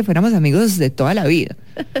parece que fuéramos amigos de toda la vida.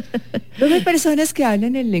 Luego hay personas que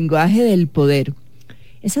hablan el lenguaje del poder,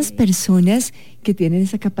 esas personas que tienen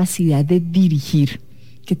esa capacidad de dirigir,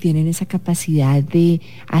 que tienen esa capacidad de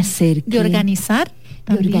hacer de organizar,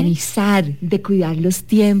 de cuidar los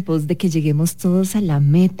tiempos, de que lleguemos todos a la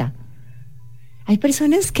meta. Hay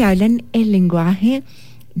personas que hablan el lenguaje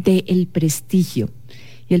del prestigio,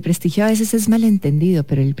 y el prestigio a veces es malentendido,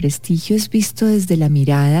 pero el prestigio es visto desde la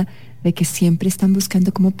mirada de que siempre están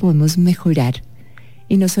buscando cómo podemos mejorar.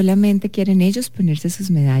 Y no solamente quieren ellos ponerse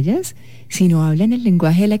sus medallas, sino hablan el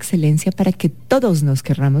lenguaje de la excelencia para que todos nos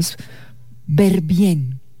querramos ver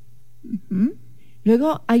bien.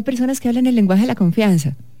 Luego hay personas que hablan el lenguaje de la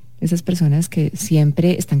confianza. Esas personas que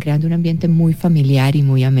siempre están creando un ambiente muy familiar y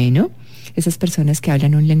muy ameno. Esas personas que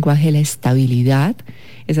hablan un lenguaje de la estabilidad.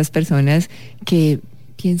 Esas personas que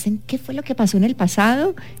piensan qué fue lo que pasó en el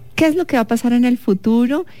pasado, qué es lo que va a pasar en el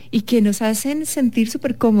futuro y que nos hacen sentir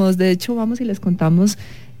súper cómodos. De hecho, vamos y les contamos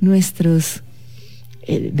nuestros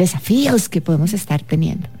desafíos que podemos estar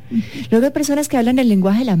teniendo. Luego hay personas que hablan el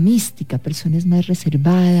lenguaje de la mística, personas más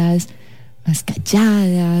reservadas, más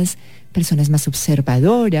calladas, personas más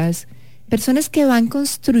observadoras, personas que van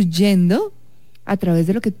construyendo a través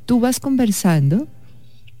de lo que tú vas conversando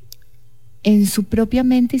en su propia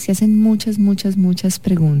mente y se hacen muchas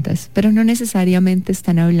preguntas, pero no necesariamente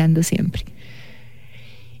están hablando siempre.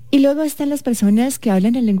 Y luego están las personas que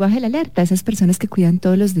hablan el lenguaje de la alerta, esas personas que cuidan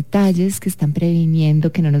todos los detalles, que están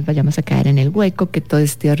previniendo que no nos vayamos a caer en el hueco, que todo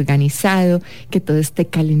esté organizado, que todo esté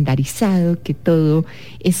calendarizado, que todo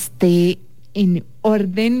esté en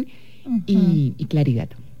orden y claridad.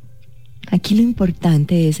 Aquí lo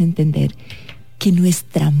importante es entender que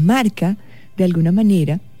nuestra marca, de alguna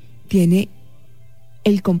manera, tiene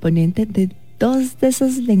el componente de dos de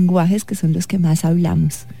esos lenguajes que son los que más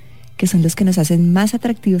hablamos, que son los que nos hacen más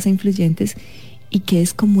atractivos e influyentes y que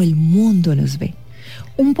es como el mundo nos ve.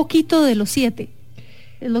 Un poquito de los 7.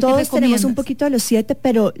 Todos tenemos un poquito de los 7,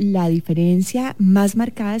 pero la diferencia más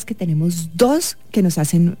marcada es que tenemos 2 que nos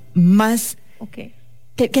hacen más,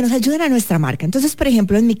 que nos ayudan a nuestra marca. Entonces, por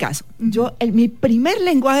ejemplo, en mi caso, mi primer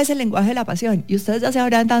lenguaje es el lenguaje de la pasión. Y ustedes ya se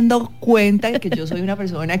habrán dado cuenta de que yo soy una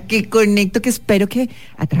persona que conecto, que espero que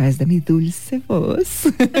a través de mi dulce voz.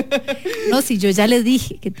 No, sí, yo ya le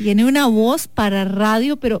dije que tiene una voz para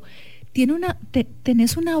radio, pero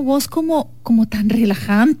tenés una voz como tan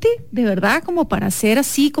relajante, de verdad, como para hacer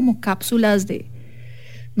así como cápsulas de,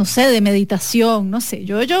 no sé, de meditación, no sé.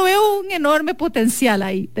 Yo veo un enorme potencial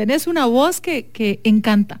ahí. Tenés una voz que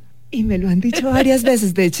encanta. Y me lo han dicho varias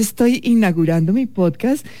veces. De hecho, estoy inaugurando mi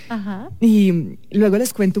podcast. Ajá. Y luego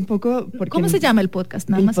les cuento un poco. ¿Cómo se llama el podcast?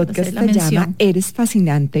 Nada más el podcast se llama Eres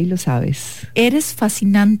Fascinante y lo sabes. Eres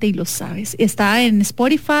Fascinante y lo sabes. Está en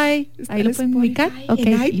Spotify. Ahí lo pueden ubicar.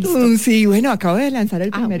 En iTunes. Sí, bueno, acabo de lanzar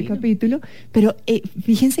el primer capítulo. Pero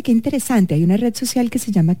fíjense qué interesante. Hay una red social que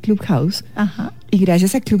se llama Clubhouse. Ajá. Y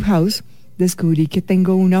gracias a Clubhouse descubrí que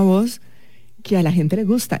tengo una voz que a la gente le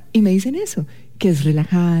gusta. Y me dicen eso, que es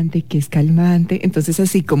relajante, que es calmante. Entonces,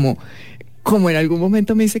 así como en algún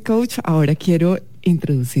momento me dice coach, ahora quiero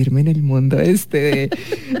introducirme en el mundo de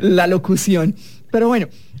la locución. Pero bueno,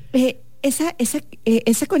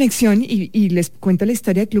 esa conexión, y les cuento la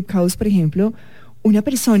historia de Clubhouse, por ejemplo, una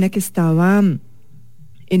persona que estaba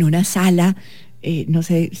en una sala, no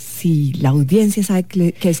sé si la audiencia sabe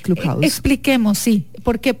qué es Clubhouse. Expliquemos, sí,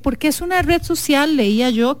 porque es una red social, leía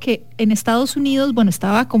yo, que en Estados Unidos, bueno,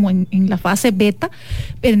 estaba como en la fase beta,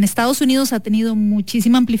 pero en Estados Unidos ha tenido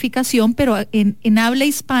muchísima amplificación, pero en habla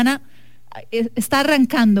hispana está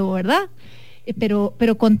arrancando, ¿verdad?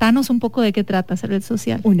 Pero contanos un poco de qué trata esa red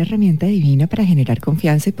social. Una herramienta divina para generar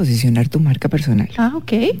confianza y posicionar tu marca personal. Ah,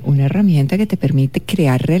 ok. Una herramienta que te permite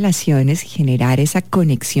crear relaciones y generar esa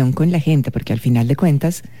conexión con la gente, porque al final de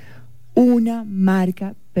cuentas, una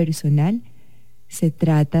marca personal se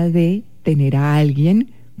trata de tener a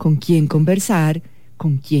alguien con quien conversar,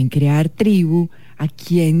 con quien crear tribu, a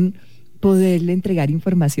quien poderle entregar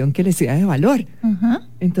información que le sea de valor. Uh-huh.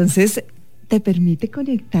 Entonces, te permite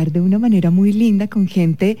conectar de una manera muy linda con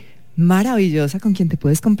gente maravillosa con quien te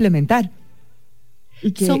puedes complementar.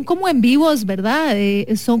 Son como en vivos, ¿verdad?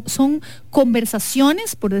 Son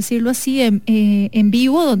conversaciones, por decirlo así, en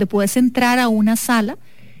vivo, donde puedes entrar a una sala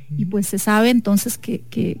y pues se sabe entonces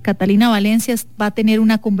que Catalina Valencia va a tener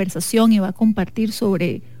una conversación y va a compartir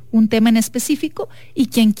sobre un tema en específico y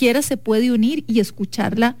quien quiera se puede unir y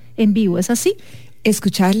escucharla en vivo, ¿es así?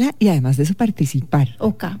 Escucharla y además de eso participar.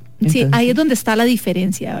 Ok. Sí, ahí es donde está la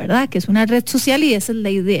diferencia, ¿verdad? Que es una red social y esa es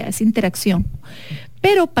la idea, es interacción.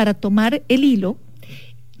 Pero para tomar el hilo,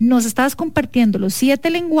 nos estabas compartiendo los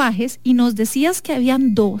 7 lenguajes y nos decías que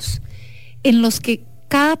habían 2 en los que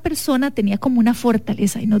cada persona tenía como una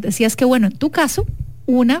fortaleza y nos decías que, bueno, en tu caso,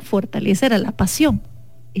 una fortaleza era la pasión.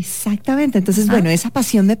 Exactamente. Entonces, bueno, esa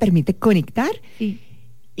pasión me permite conectar. Sí.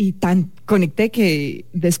 Y tan conecté que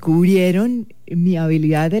descubrieron mi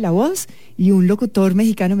habilidad de la voz y un locutor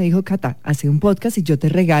mexicano me dijo, Cata, hace un podcast y yo te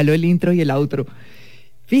regalo el intro y el outro.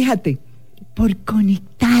 Fíjate, por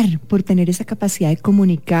conectar, por tener esa capacidad de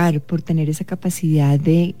comunicar, por tener esa capacidad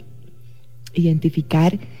de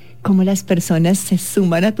identificar cómo las personas se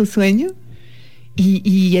suman a tu sueño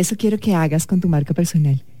y eso quiero que hagas con tu marca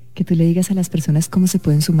personal. que tú le digas a las personas cómo se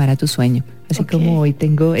pueden sumar a tu sueño. Así como hoy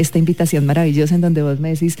tengo esta invitación maravillosa en donde vos me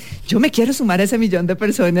decís, yo me quiero sumar a ese 1.000.000 de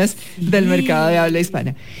personas del mercado de habla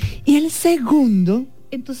hispana. Y el segundo...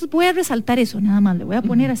 Entonces voy a resaltar eso nada más, le voy a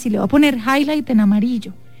poner así, le voy a poner highlight en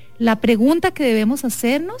amarillo. La pregunta que debemos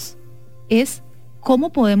hacernos es,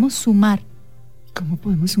 ¿cómo podemos sumar? ¿Cómo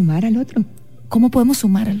podemos sumar al otro? ¿Cómo podemos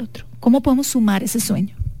sumar al otro? ¿Cómo podemos sumar ese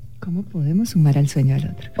sueño? ¿Cómo podemos sumar al sueño al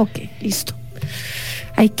otro? Ok, listo.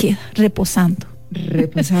 Ahí queda, reposando.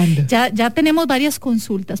 Reposando. Ya tenemos varias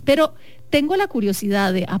consultas, pero tengo la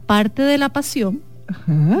curiosidad de, aparte de la pasión,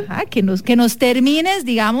 que nos termines,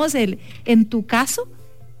 digamos, en tu caso,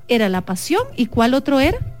 era la pasión, ¿y cuál otro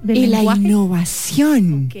era? Y lenguaje. La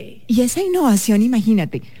innovación. Okay. Y esa innovación,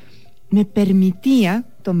 imagínate, me permitía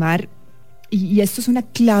tomar, y esto es una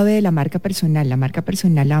clave de la marca personal. La marca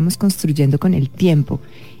personal la vamos construyendo con el tiempo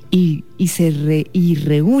y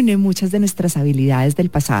reúne muchas de nuestras habilidades del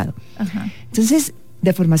pasado. Ajá. Entonces,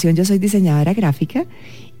 de formación yo soy diseñadora gráfica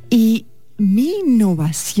y mi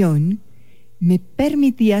innovación me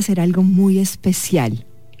permitía hacer algo muy especial.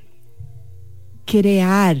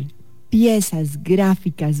 Crear piezas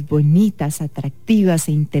gráficas bonitas, atractivas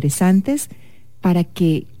e interesantes para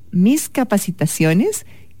que mis capacitaciones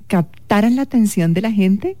captaran la atención de la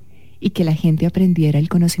gente y que la gente aprendiera el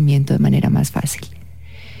conocimiento de manera más fácil.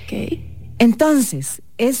 Okay. Entonces,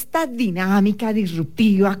 esta dinámica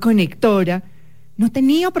disruptiva, conectora, no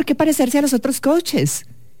tenía por qué parecerse a los otros coaches.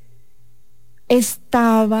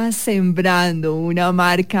 Estaba sembrando una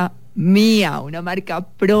marca mía, una marca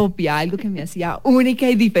propia, algo que me hacía única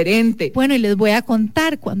y diferente. Bueno, y les voy a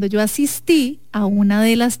contar, cuando yo asistí a una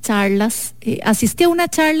de las charlas, asistí a una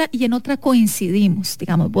charla y en otra coincidimos,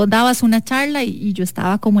 digamos, vos dabas una charla y yo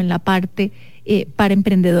estaba como en la parte para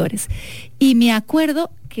emprendedores. Y me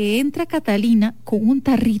acuerdo que entra Catalina con un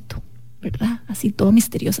tarrito, ¿verdad? Así todo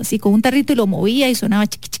misterioso, así con un tarrito y lo movía y sonaba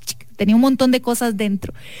chiqui, chiqui, chiqui. Tenía un montón de cosas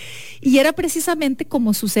dentro. Y era precisamente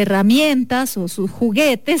como sus herramientas o sus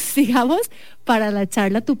juguetes, digamos, para la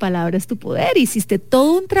charla Tu Palabra es tu Poder. Hiciste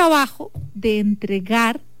todo un trabajo de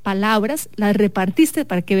entregar palabras, las repartiste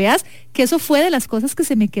para que veas que eso fue de las cosas que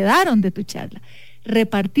se me quedaron de tu charla.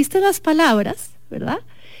 Repartiste las palabras, ¿verdad?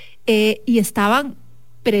 Y estaban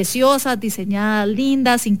preciosas, diseñadas,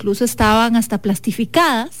 lindas, incluso estaban hasta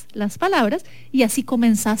plastificadas las palabras y así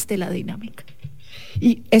comenzaste la dinámica.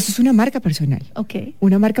 Y eso es una marca personal. Okay.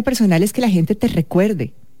 Una marca personal es que la gente te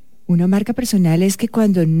recuerde. Una marca personal es que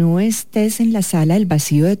cuando no estés en la sala, el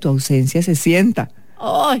vacío de tu ausencia se sienta.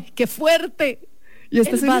 ¡Ay, qué fuerte! Y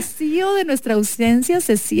esta el vacío de nuestra ausencia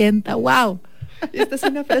se sienta. ¡Wow! Esta es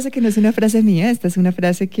una frase que no es una frase mía, esta es una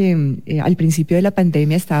frase que al principio de la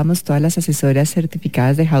pandemia estábamos todas las asesoras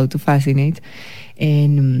certificadas de How to Fascinate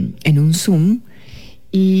en un Zoom.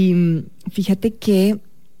 Y fíjate que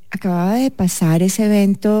acababa de pasar ese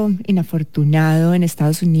evento inafortunado en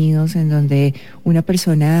Estados Unidos en donde una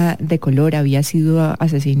persona de color había sido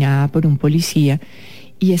asesinada por un policía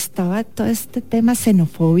y estaba todo este tema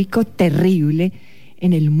xenofóbico terrible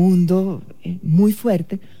en el mundo, muy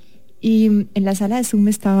fuerte. Y en la sala de Zoom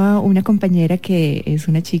estaba una compañera que es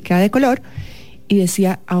una chica de color y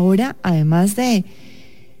decía, ahora además de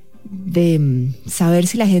saber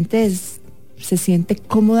si la gente se siente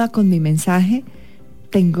cómoda con mi mensaje,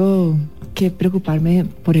 tengo que preocuparme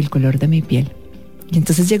por el color de mi piel. Y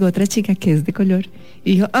entonces llegó otra chica que es de color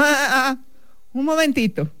y dijo, un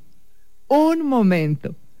momento.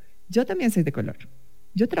 Yo también soy de color.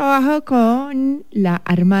 Yo trabajo con la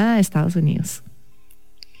Armada de Estados Unidos.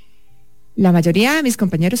 La mayoría de mis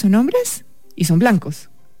compañeros son hombres y son blancos.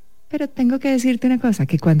 Pero tengo que decirte una cosa,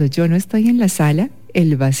 que cuando yo no estoy en la sala,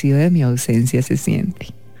 el vacío de mi ausencia se siente.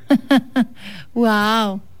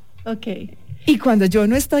 Wow, ok. Y cuando yo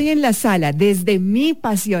no estoy en la sala, desde mi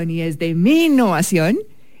pasión y desde mi innovación,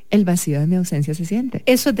 el vacío de mi ausencia se siente.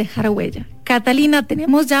 Eso es dejar huella. Catalina,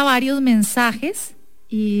 tenemos ya varios mensajes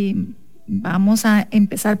y vamos a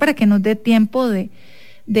empezar para que nos dé tiempo de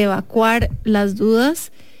evacuar las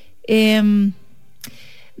dudas.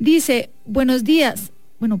 Dice, buenos días.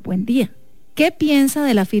 Bueno, buen día. ¿Qué piensa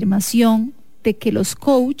de la afirmación de que los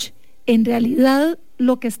coach en realidad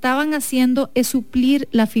lo que estaban haciendo es suplir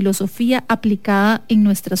la filosofía aplicada en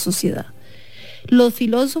nuestra sociedad? Los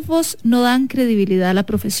filósofos no dan credibilidad a la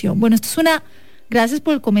profesión. Bueno, gracias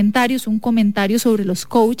por el comentario, es un comentario sobre los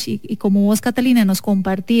coach y como vos, Catalina, nos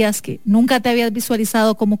compartías que nunca te habías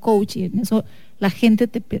visualizado como coach y en eso la gente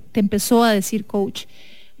te empezó a decir coach.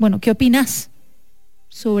 Bueno, ¿qué opinas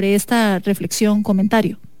sobre esta reflexión,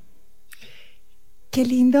 comentario? Qué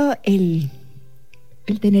lindo el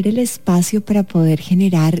tener el espacio para poder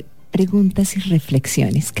generar preguntas y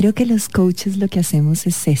reflexiones. Creo que los coaches lo que hacemos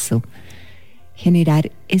es eso,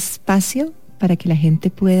 generar espacio para que la gente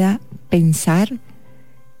pueda pensar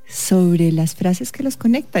sobre las frases que los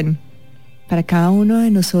conectan. Para cada uno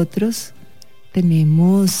de nosotros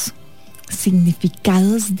tenemos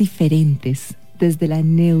significados diferentes. Desde la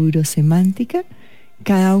neurosemántica,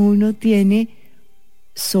 cada uno tiene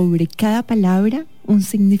sobre cada palabra un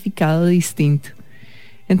significado distinto.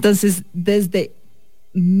 Entonces, desde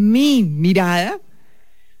mi mirada,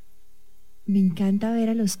 me encanta ver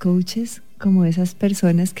a los coaches como esas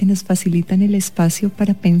personas que nos facilitan el espacio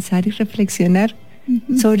para pensar y reflexionar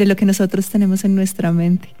sobre lo que nosotros tenemos en nuestra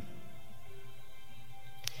mente.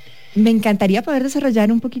 Me encantaría poder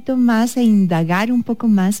desarrollar un poquito más e indagar un poco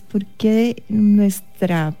más por qué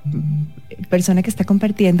nuestra persona que está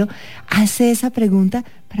compartiendo hace esa pregunta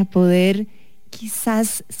para poder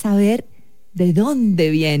quizás saber de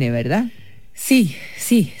dónde viene, ¿verdad? Sí,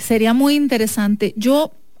 sería muy interesante.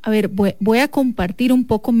 Yo, voy a compartir un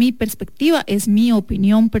poco mi perspectiva, es mi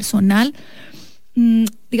opinión personal.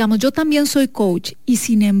 Digamos, yo también soy coach y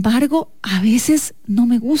sin embargo, a veces no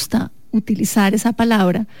me gusta utilizar esa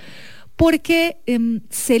palabra porque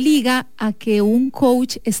se liga a que un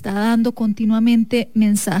coach está dando continuamente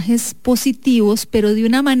mensajes positivos, pero de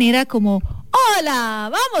una manera como,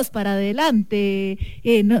 hola, vamos para adelante,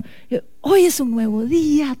 hoy es un nuevo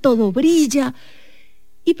día, todo brilla.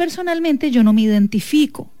 Y personalmente yo no me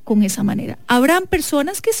identifico con esa manera. Habrán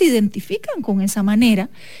personas que se identifican con esa manera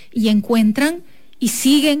y encuentran y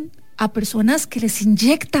siguen a personas que les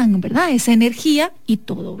inyectan, ¿verdad?, esa energía y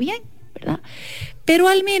todo bien, ¿verdad? Pero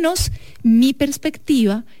al menos mi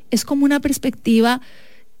perspectiva es como una perspectiva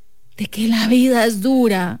de que la vida es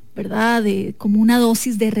dura, ¿verdad? Como una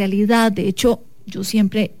dosis de realidad. De hecho, yo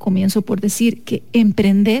siempre comienzo por decir que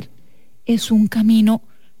emprender es un camino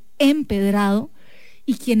empedrado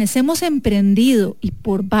y quienes hemos emprendido y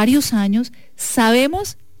por varios años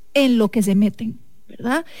sabemos en lo que se meten,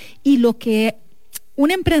 ¿verdad? Y lo que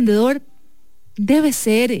un emprendedor debe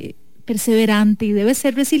ser perseverante y debe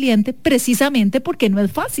ser resiliente precisamente porque no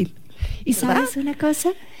es fácil. ¿Y sabes una cosa?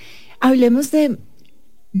 Hablemos de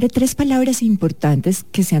tres palabras importantes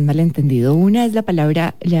que se han malentendido. Una es la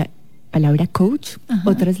palabra coach,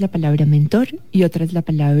 otra es la palabra mentor y otra es la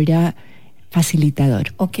palabra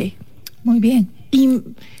facilitador. Ok, muy bien. Y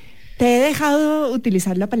te he dejado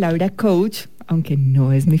utilizar la palabra coach, aunque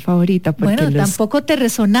no es mi favorita. Porque bueno, tampoco te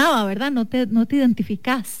resonaba, ¿verdad? No te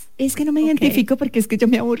identificás. Es que no me identifico porque es que yo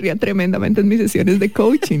me aburría tremendamente en mis sesiones de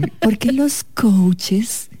coaching. Porque los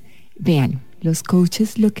coaches, vean, los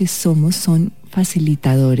coaches lo que somos son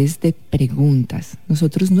facilitadores de preguntas.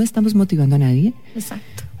 Nosotros no estamos motivando a nadie.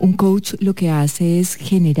 Exacto. Un coach lo que hace es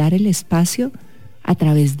generar el espacio a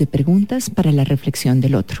través de preguntas para la reflexión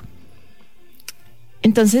del otro.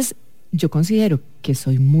 Entonces, yo considero que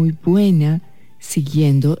soy muy buena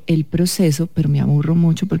siguiendo el proceso, pero me aburro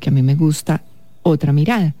mucho porque a mí me gusta otra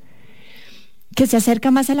mirada, que se acerca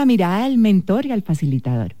más a la mirada del mentor y al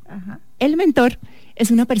facilitador. Ajá. El mentor es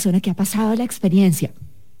una persona que ha pasado la experiencia,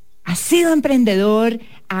 ha sido emprendedor,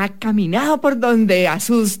 ha caminado por donde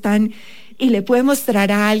asustan y le puede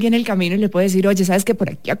mostrar a alguien el camino y le puede decir, oye, ¿sabes que por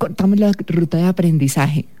aquí acortamos la ruta de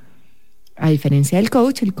aprendizaje? A diferencia del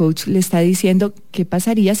coach, el coach le está diciendo qué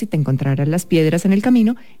pasaría si te encontraras las piedras en el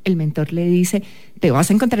camino. El mentor le dice, te vas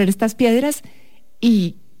a encontrar estas piedras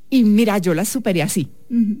y mira, yo las superé así.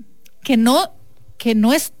 Uh-huh. Que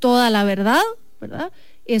no es toda la verdad, ¿verdad?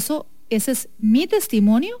 Ese es mi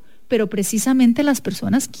testimonio, pero precisamente las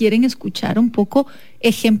personas quieren escuchar un poco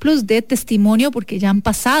ejemplos de testimonio porque ya han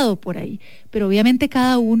pasado por ahí. Pero obviamente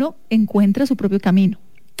cada uno encuentra su propio camino.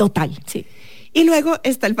 Total. Sí. Y luego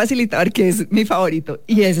está el facilitador, que es mi favorito,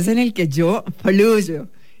 y ese es en el que yo fluyo.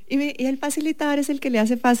 Y el facilitador es el que le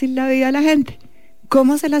hace fácil la vida a la gente.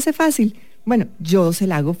 ¿Cómo se la hace fácil? Bueno, yo se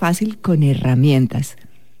la hago fácil con herramientas.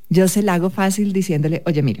 Yo se la hago fácil diciéndole,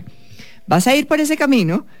 oye, mira, vas a ir por ese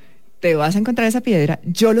camino, te vas a encontrar esa piedra,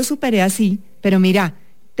 yo lo superé así, pero mira,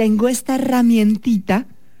 tengo esta herramientita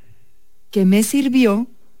que me sirvió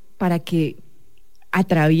para que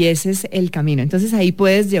atravieses el camino. Entonces ahí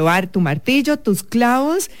puedes llevar tu martillo, tus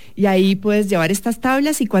clavos y ahí puedes llevar estas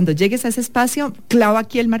tablas y cuando llegues a ese espacio, clava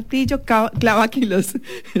aquí el martillo, clava aquí los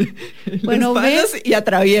palos y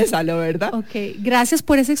atraviésalo, ¿verdad? Ok, gracias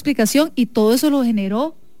por esa explicación y todo eso lo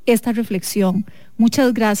generó esta reflexión.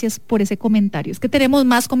 Muchas gracias por ese comentario. Es que tenemos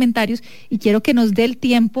más comentarios y quiero que nos dé el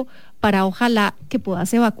tiempo para ojalá que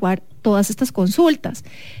puedas evacuar todas estas consultas.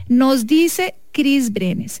 Nos dice Cris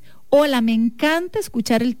Brenes, hola, me encanta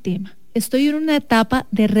escuchar el tema. Estoy en una etapa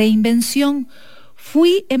de reinvención.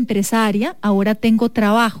 Fui empresaria, ahora tengo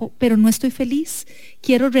trabajo, pero no estoy feliz.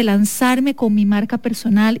 Quiero relanzarme con mi marca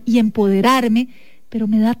personal y empoderarme, pero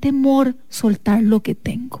me da temor soltar lo que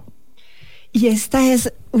tengo. Y esta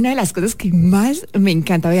es una de las cosas que más me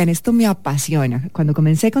encanta. Vean, esto me apasiona. Cuando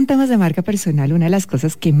comencé con temas de marca personal, una de las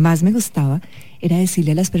cosas que más me gustaba era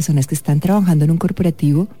decirle a las personas que están trabajando en un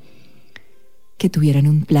corporativo que tuvieran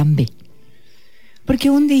un plan B.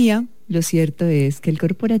 Porque un día, lo cierto es que el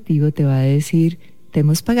corporativo te va a decir: te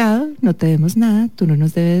hemos pagado, no te debemos nada, tú no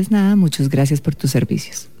nos debes nada, muchas gracias por tus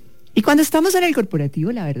servicios. Y cuando estamos en el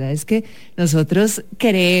corporativo, la verdad es que nosotros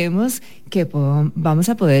creemos que vamos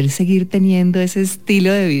a poder seguir teniendo ese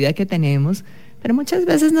estilo de vida que tenemos, pero muchas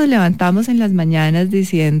veces nos levantamos en las mañanas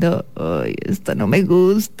diciendo: ay, esto no me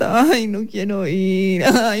gusta, ay, no quiero ir,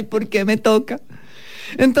 ay, ¿por qué me toca?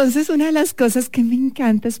 Entonces, una de las cosas que me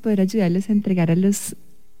encanta es poder ayudarles a entregar a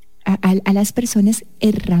las personas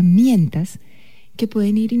herramientas que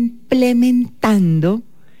pueden ir implementando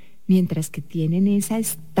mientras que tienen esa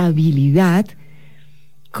estabilidad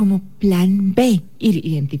como plan B, ir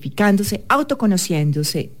identificándose,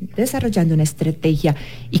 autoconociéndose, desarrollando una estrategia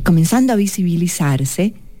y comenzando a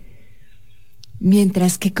visibilizarse,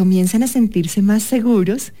 mientras que comienzan a sentirse más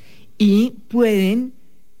seguros y pueden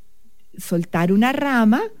soltar una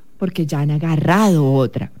rama porque ya han agarrado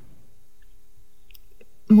otra.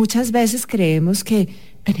 Muchas veces creemos que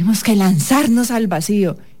tenemos que lanzarnos al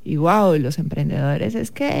vacío y wow, los emprendedores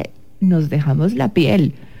es que nos dejamos la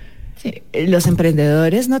piel. Sí. Los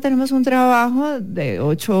emprendedores no tenemos un trabajo de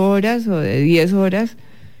 8 horas o de 10 horas,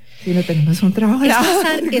 sino tenemos un trabajo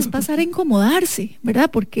es pasar a incomodarse, ¿verdad?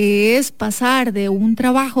 Porque es pasar de un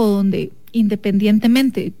trabajo donde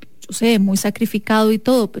independientemente, yo sé, muy sacrificado y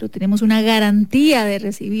todo, pero tenemos una garantía de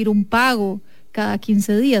recibir un pago cada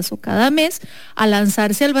 15 días o cada mes, a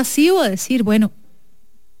lanzarse al vacío, a decir, bueno,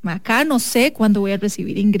 acá no sé cuándo voy a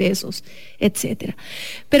recibir ingresos, etcétera.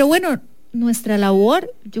 Pero bueno, nuestra labor,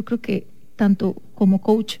 yo creo que tanto como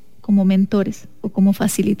coach, como mentores o como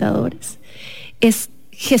facilitadores, es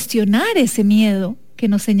gestionar ese miedo que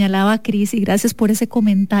nos señalaba Cris, y gracias por ese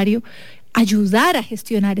comentario, ayudar a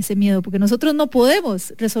gestionar ese miedo, porque nosotros no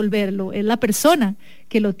podemos resolverlo, es la persona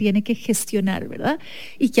que lo tiene que gestionar, ¿verdad?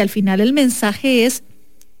 Y que al final el mensaje es: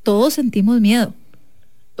 todos sentimos miedo.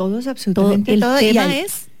 Todos, absolutamente todo. El tema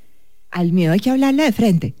es... Al miedo hay que hablarle de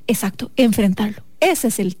frente. Exacto, enfrentarlo. Ese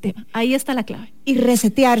es el tema. Ahí está la clave. Y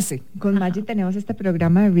resetearse. Con Maggi tenemos este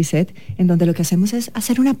programa de Reset, en donde lo que hacemos es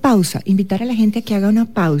hacer una pausa, invitar a la gente a que haga una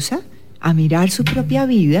pausa, a mirar su propia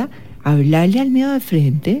vida, a hablarle al miedo de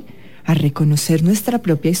frente, a reconocer nuestra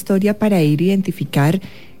propia historia para ir a identificar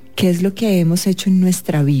qué es lo que hemos hecho en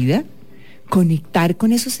nuestra vida, conectar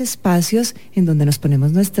con esos espacios en donde nos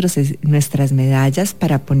ponemos nuestras medallas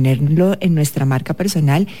para ponerlo en nuestra marca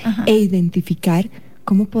personal. Ajá. E identificar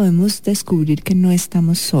cómo podemos descubrir que no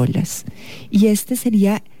estamos solas. Y este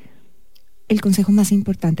sería el consejo más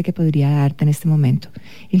importante que podría darte en este momento,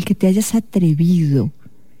 el que te hayas atrevido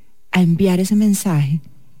a enviar ese mensaje.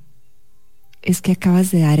 Es que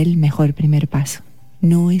acabas de dar el mejor primer paso.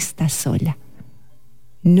 No estás sola.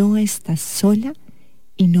 No estás sola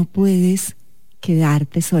y no puedes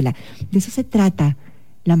quedarte sola. De eso se trata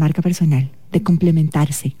la marca personal, de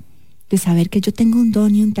complementarse, de saber que yo tengo un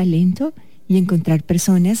don y un talento y encontrar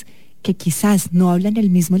personas que quizás no hablan el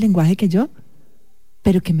mismo lenguaje que yo,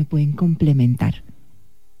 pero que me pueden complementar.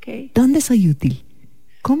 Okay. ¿Dónde soy útil?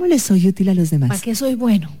 ¿Cómo le soy útil a los demás? ¿Para qué soy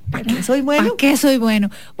bueno? ¿Para qué soy bueno? ¿Para qué soy bueno?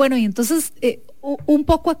 Bueno, y entonces un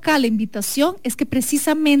poco acá la invitación es que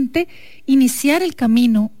precisamente iniciar el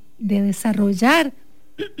camino de desarrollar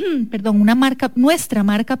una marca, nuestra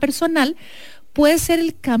marca personal, puede ser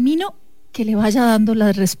el camino que le vaya dando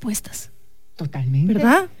las respuestas. Totalmente.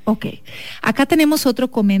 ¿Verdad? Ok. Acá tenemos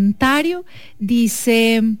otro comentario.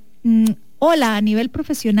 Dice: hola, a nivel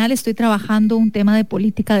profesional estoy trabajando un tema de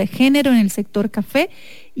política de género en el sector café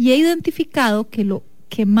y he identificado que lo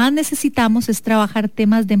que más necesitamos es trabajar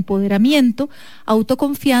temas de empoderamiento,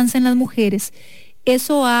 autoconfianza en las mujeres.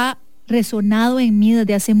 Eso ha resonado en mí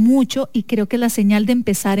desde hace mucho y creo que es la señal de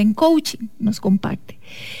empezar en coaching, nos comparte.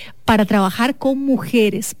 Para trabajar con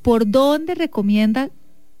mujeres, ¿por dónde recomienda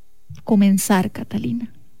comenzar,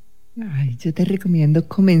 Catalina? Ay, yo te recomiendo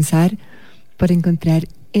comenzar por encontrar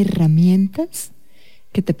herramientas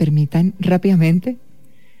que te permitan rápidamente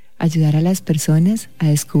ayudar a las personas a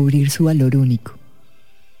descubrir su valor único.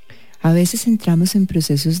 A veces entramos en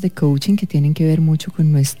procesos de coaching que tienen que ver mucho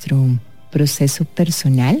con nuestro proceso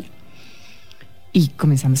personal y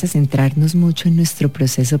comenzamos a centrarnos mucho en nuestro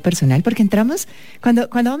proceso personal, porque entramos, cuando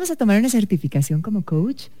vamos a tomar una certificación como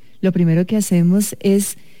coach, lo primero que hacemos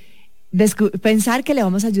es pensar que le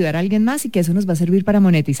vamos a ayudar a alguien más y que eso nos va a servir para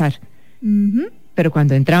monetizar. Pero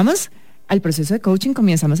cuando entramos al proceso de coaching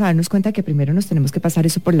comenzamos a darnos cuenta que primero nos tenemos que pasar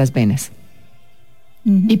eso por las venas.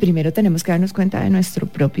 Y primero tenemos que darnos cuenta de nuestro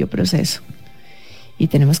propio proceso. Y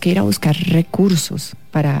tenemos que ir a buscar recursos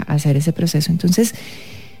para hacer ese proceso. Entonces,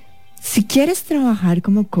 si quieres trabajar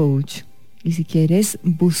como coach y si quieres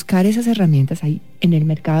buscar esas herramientas, hay en el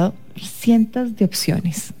mercado cientos de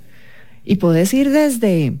opciones. Y puedes ir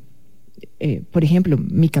desde, por ejemplo,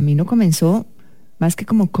 mi camino comenzó más que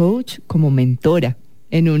como coach, como mentora,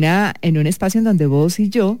 en un espacio en donde vos y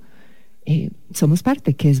yo somos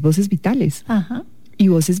parte, que es Voces Vitales. Ajá. Y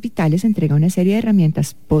Voces Vitales entrega una serie de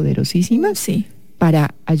herramientas poderosísimas Sí.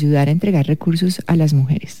 para ayudar a entregar recursos a las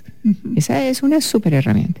mujeres. Esa es una súper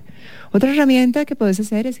herramienta. Otra herramienta que puedes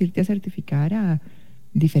hacer es irte a certificar a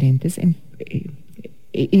diferentes,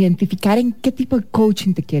 identificar en qué tipo de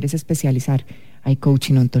coaching te quieres especializar. Hay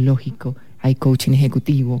coaching ontológico, hay coaching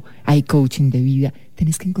ejecutivo, hay coaching de vida.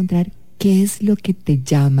 Tienes que encontrar qué es lo que te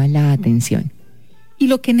llama la atención. Y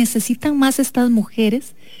lo que necesitan más estas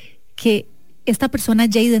mujeres que esta persona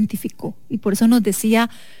ya identificó, y por eso nos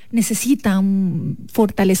decía, necesitan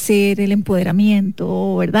fortalecer el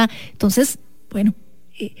empoderamiento, ¿verdad? Entonces, bueno,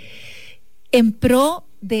 en pro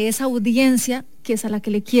de esa audiencia que es a la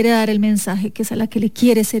que le quiere dar el mensaje, que es a la que le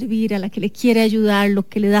quiere servir, a la que le quiere ayudar, lo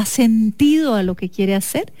que le da sentido a lo que quiere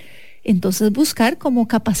hacer, entonces buscar cómo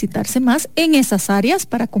capacitarse más en esas áreas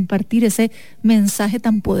para compartir ese mensaje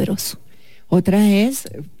tan poderoso. Otra es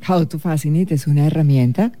How to Fascinate, es una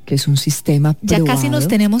herramienta que es un sistema Ya probado. casi nos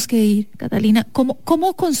tenemos que ir, Catalina.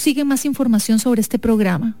 ¿Cómo consiguen más información sobre este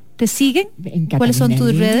programa? ¿Te siguen? ¿Cuáles son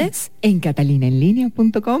tus redes? En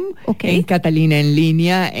catalinaenlinea.com, en Catalina en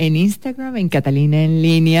línea en Instagram, en Catalina en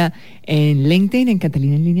línea en LinkedIn, en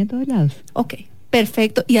Catalina en línea en todos lados. Ok,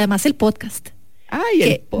 perfecto. Y además el podcast. Ay,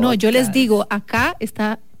 el podcast. No, yo les digo, acá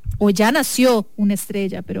está, o ya nació una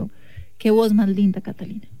estrella, pero qué voz más linda,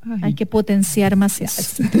 Catalina. Ay. Hay que potenciar más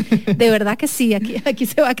eso. De verdad que sí, aquí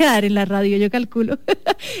se va a quedar en la radio, yo calculo.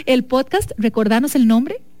 El podcast, recordanos el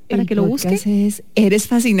nombre para que lo busquen. Es Eres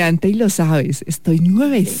Fascinante y lo sabes. Estoy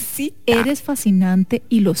nuevecita. Eres fascinante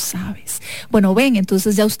y lo sabes. Bueno, ven,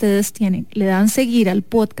 entonces ya ustedes le dan seguir al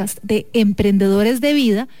podcast de Emprendedores de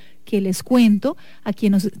Vida, que les cuento, a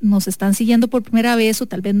quienes nos están siguiendo por primera vez o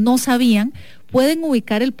tal vez no sabían, pueden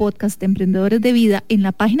ubicar el podcast de Emprendedores de Vida en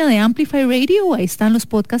la página de Amplify Radio, ahí están los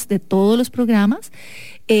podcasts de todos los programas,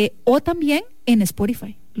 o también en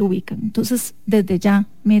Spotify, lo ubican. Entonces, desde ya,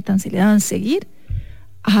 métanse, le dan seguir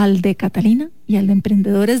al de Catalina y al de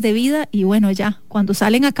Emprendedores de Vida, y bueno, ya, cuando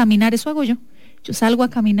salen a caminar, eso hago yo salgo a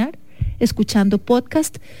caminar escuchando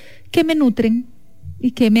podcasts que me nutren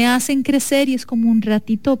y que me hacen crecer, y es como un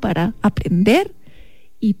ratito para aprender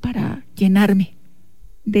y para llenarme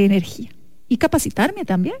de energía y capacitarme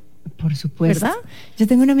también. Por supuesto. ¿Verdad? Yo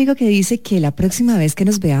tengo un amigo que dice que la próxima vez que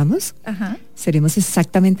nos veamos, seremos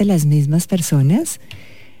exactamente las mismas personas,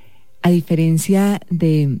 a diferencia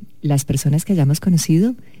de las personas que hayamos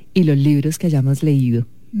conocido y los libros que hayamos leído.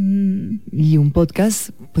 Y un podcast,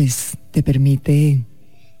 pues, te permite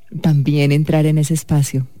también entrar en ese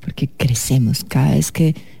espacio, porque crecemos cada vez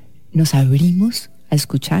que nos abrimos a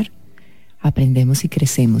escuchar, aprendemos y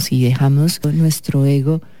crecemos y dejamos nuestro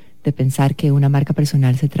ego de pensar que una marca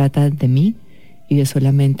personal se trata de mí y de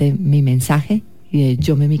solamente mi mensaje y de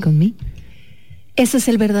yo me con mí. Ese es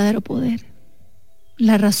el verdadero poder,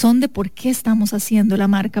 la razón de por qué estamos haciendo la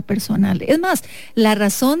marca personal. Es más, la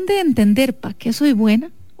razón de entender para qué soy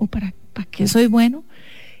buena o para qué soy bueno,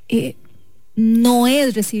 no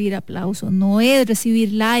es recibir aplauso, no es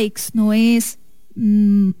recibir likes, no es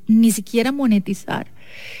ni siquiera monetizar.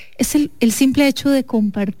 Es el simple hecho de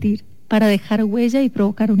compartir para dejar huella y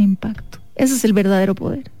provocar un impacto. Ese es el verdadero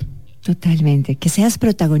poder. Totalmente. Que seas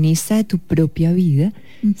protagonista de tu propia vida,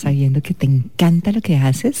 sabiendo que te encanta lo que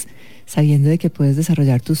haces, sabiendo de que puedes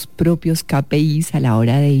desarrollar tus propios KPIs a la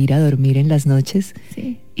hora de ir a dormir en las noches,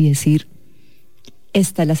 sí, y decir,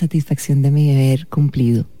 esta es la satisfacción de mi deber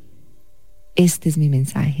cumplido. Este es mi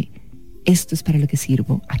mensaje, esto es para lo que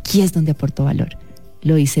sirvo, aquí es donde aporto valor,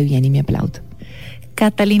 lo hice bien y me aplaudo.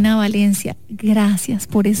 Catalina Valencia, gracias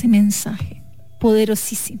por ese mensaje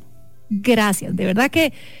poderosísimo, gracias, de verdad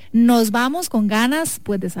que nos vamos con ganas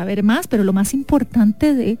pues de saber más, pero lo más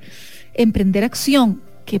importante de emprender acción,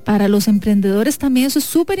 que para los emprendedores también eso es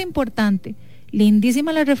súper importante,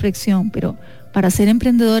 lindísima la reflexión, pero para ser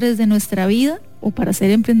emprendedores de nuestra vida o para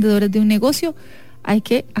ser emprendedores de un negocio hay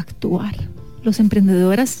que actuar. Los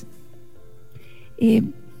emprendedores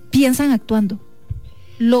piensan actuando,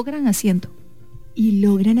 logran haciendo. Y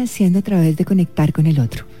logran haciendo a través de conectar con el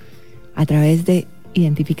otro, a través de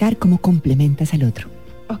identificar cómo complementas al otro.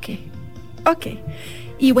 Ok.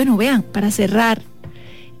 Y bueno, vean, para cerrar,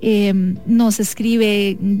 nos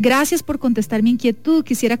escribe: gracias por contestar mi inquietud,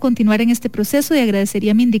 quisiera continuar en este proceso y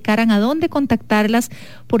agradecería me indicaran a dónde contactarlas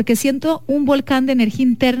porque siento un volcán de energía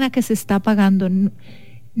interna que se está apagando.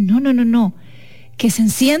 No, que se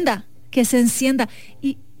encienda.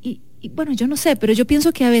 Y bueno, yo no sé, pero yo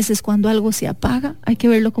pienso que a veces cuando algo se apaga hay que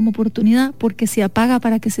verlo como oportunidad, porque se apaga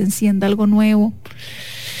para que se encienda algo nuevo.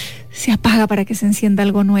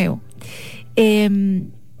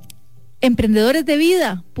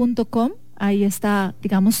 Emprendedoresdevida.com, ahí está,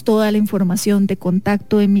 digamos, toda la información de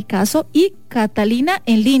contacto en mi caso. Y Catalina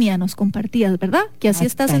en línea nos compartías, ¿verdad? Que así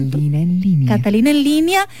estás en línea. Catalina en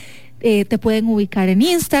línea, te pueden ubicar en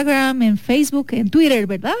Instagram, en Facebook, en Twitter,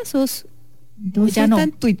 ¿verdad? No ya soy no.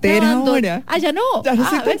 tan tuitera ahora. Ya no. Ya no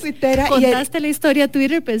soy tan tuitera. Contaste la historia de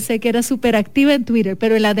Twitter, pensé que era súper activa en Twitter,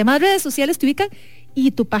 pero en las demás redes sociales te ubican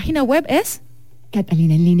y tu página web es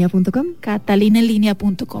catalinaenlinea.com.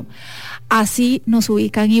 catalinaenlinea.com. Así nos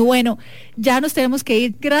ubican. Y bueno, ya nos tenemos que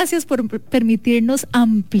ir. Gracias por permitirnos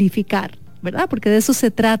amplificar, ¿verdad? Porque de eso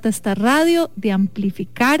se trata esta radio, de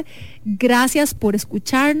amplificar. Gracias por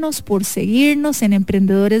escucharnos, por seguirnos en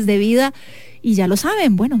Emprendedores de Vida. Y ya lo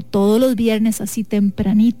saben, bueno, todos los viernes así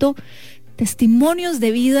tempranito, testimonios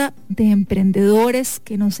de vida de emprendedores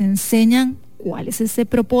que nos enseñan cuál es ese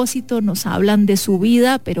propósito, nos hablan de su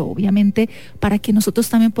vida, pero obviamente para que nosotros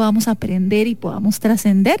también podamos aprender y podamos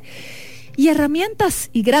trascender. Y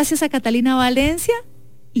herramientas. Y gracias a Catalina Valencia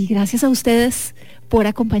y gracias a ustedes por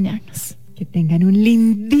acompañarnos. Que tengan un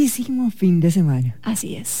lindísimo fin de semana.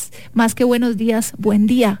 Así es. Más que buenos días, buen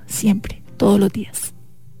día siempre, todos los días.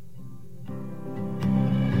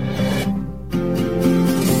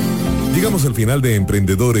 Llegamos al final de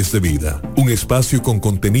Emprendedores de Vida, un espacio con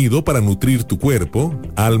contenido para nutrir tu cuerpo,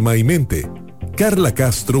 alma y mente. Carla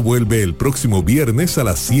Castro vuelve el próximo viernes a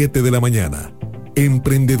las 7 de la mañana.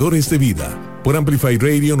 Emprendedores de Vida, por Amplify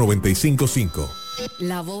Radio 95.5.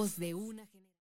 La voz de una...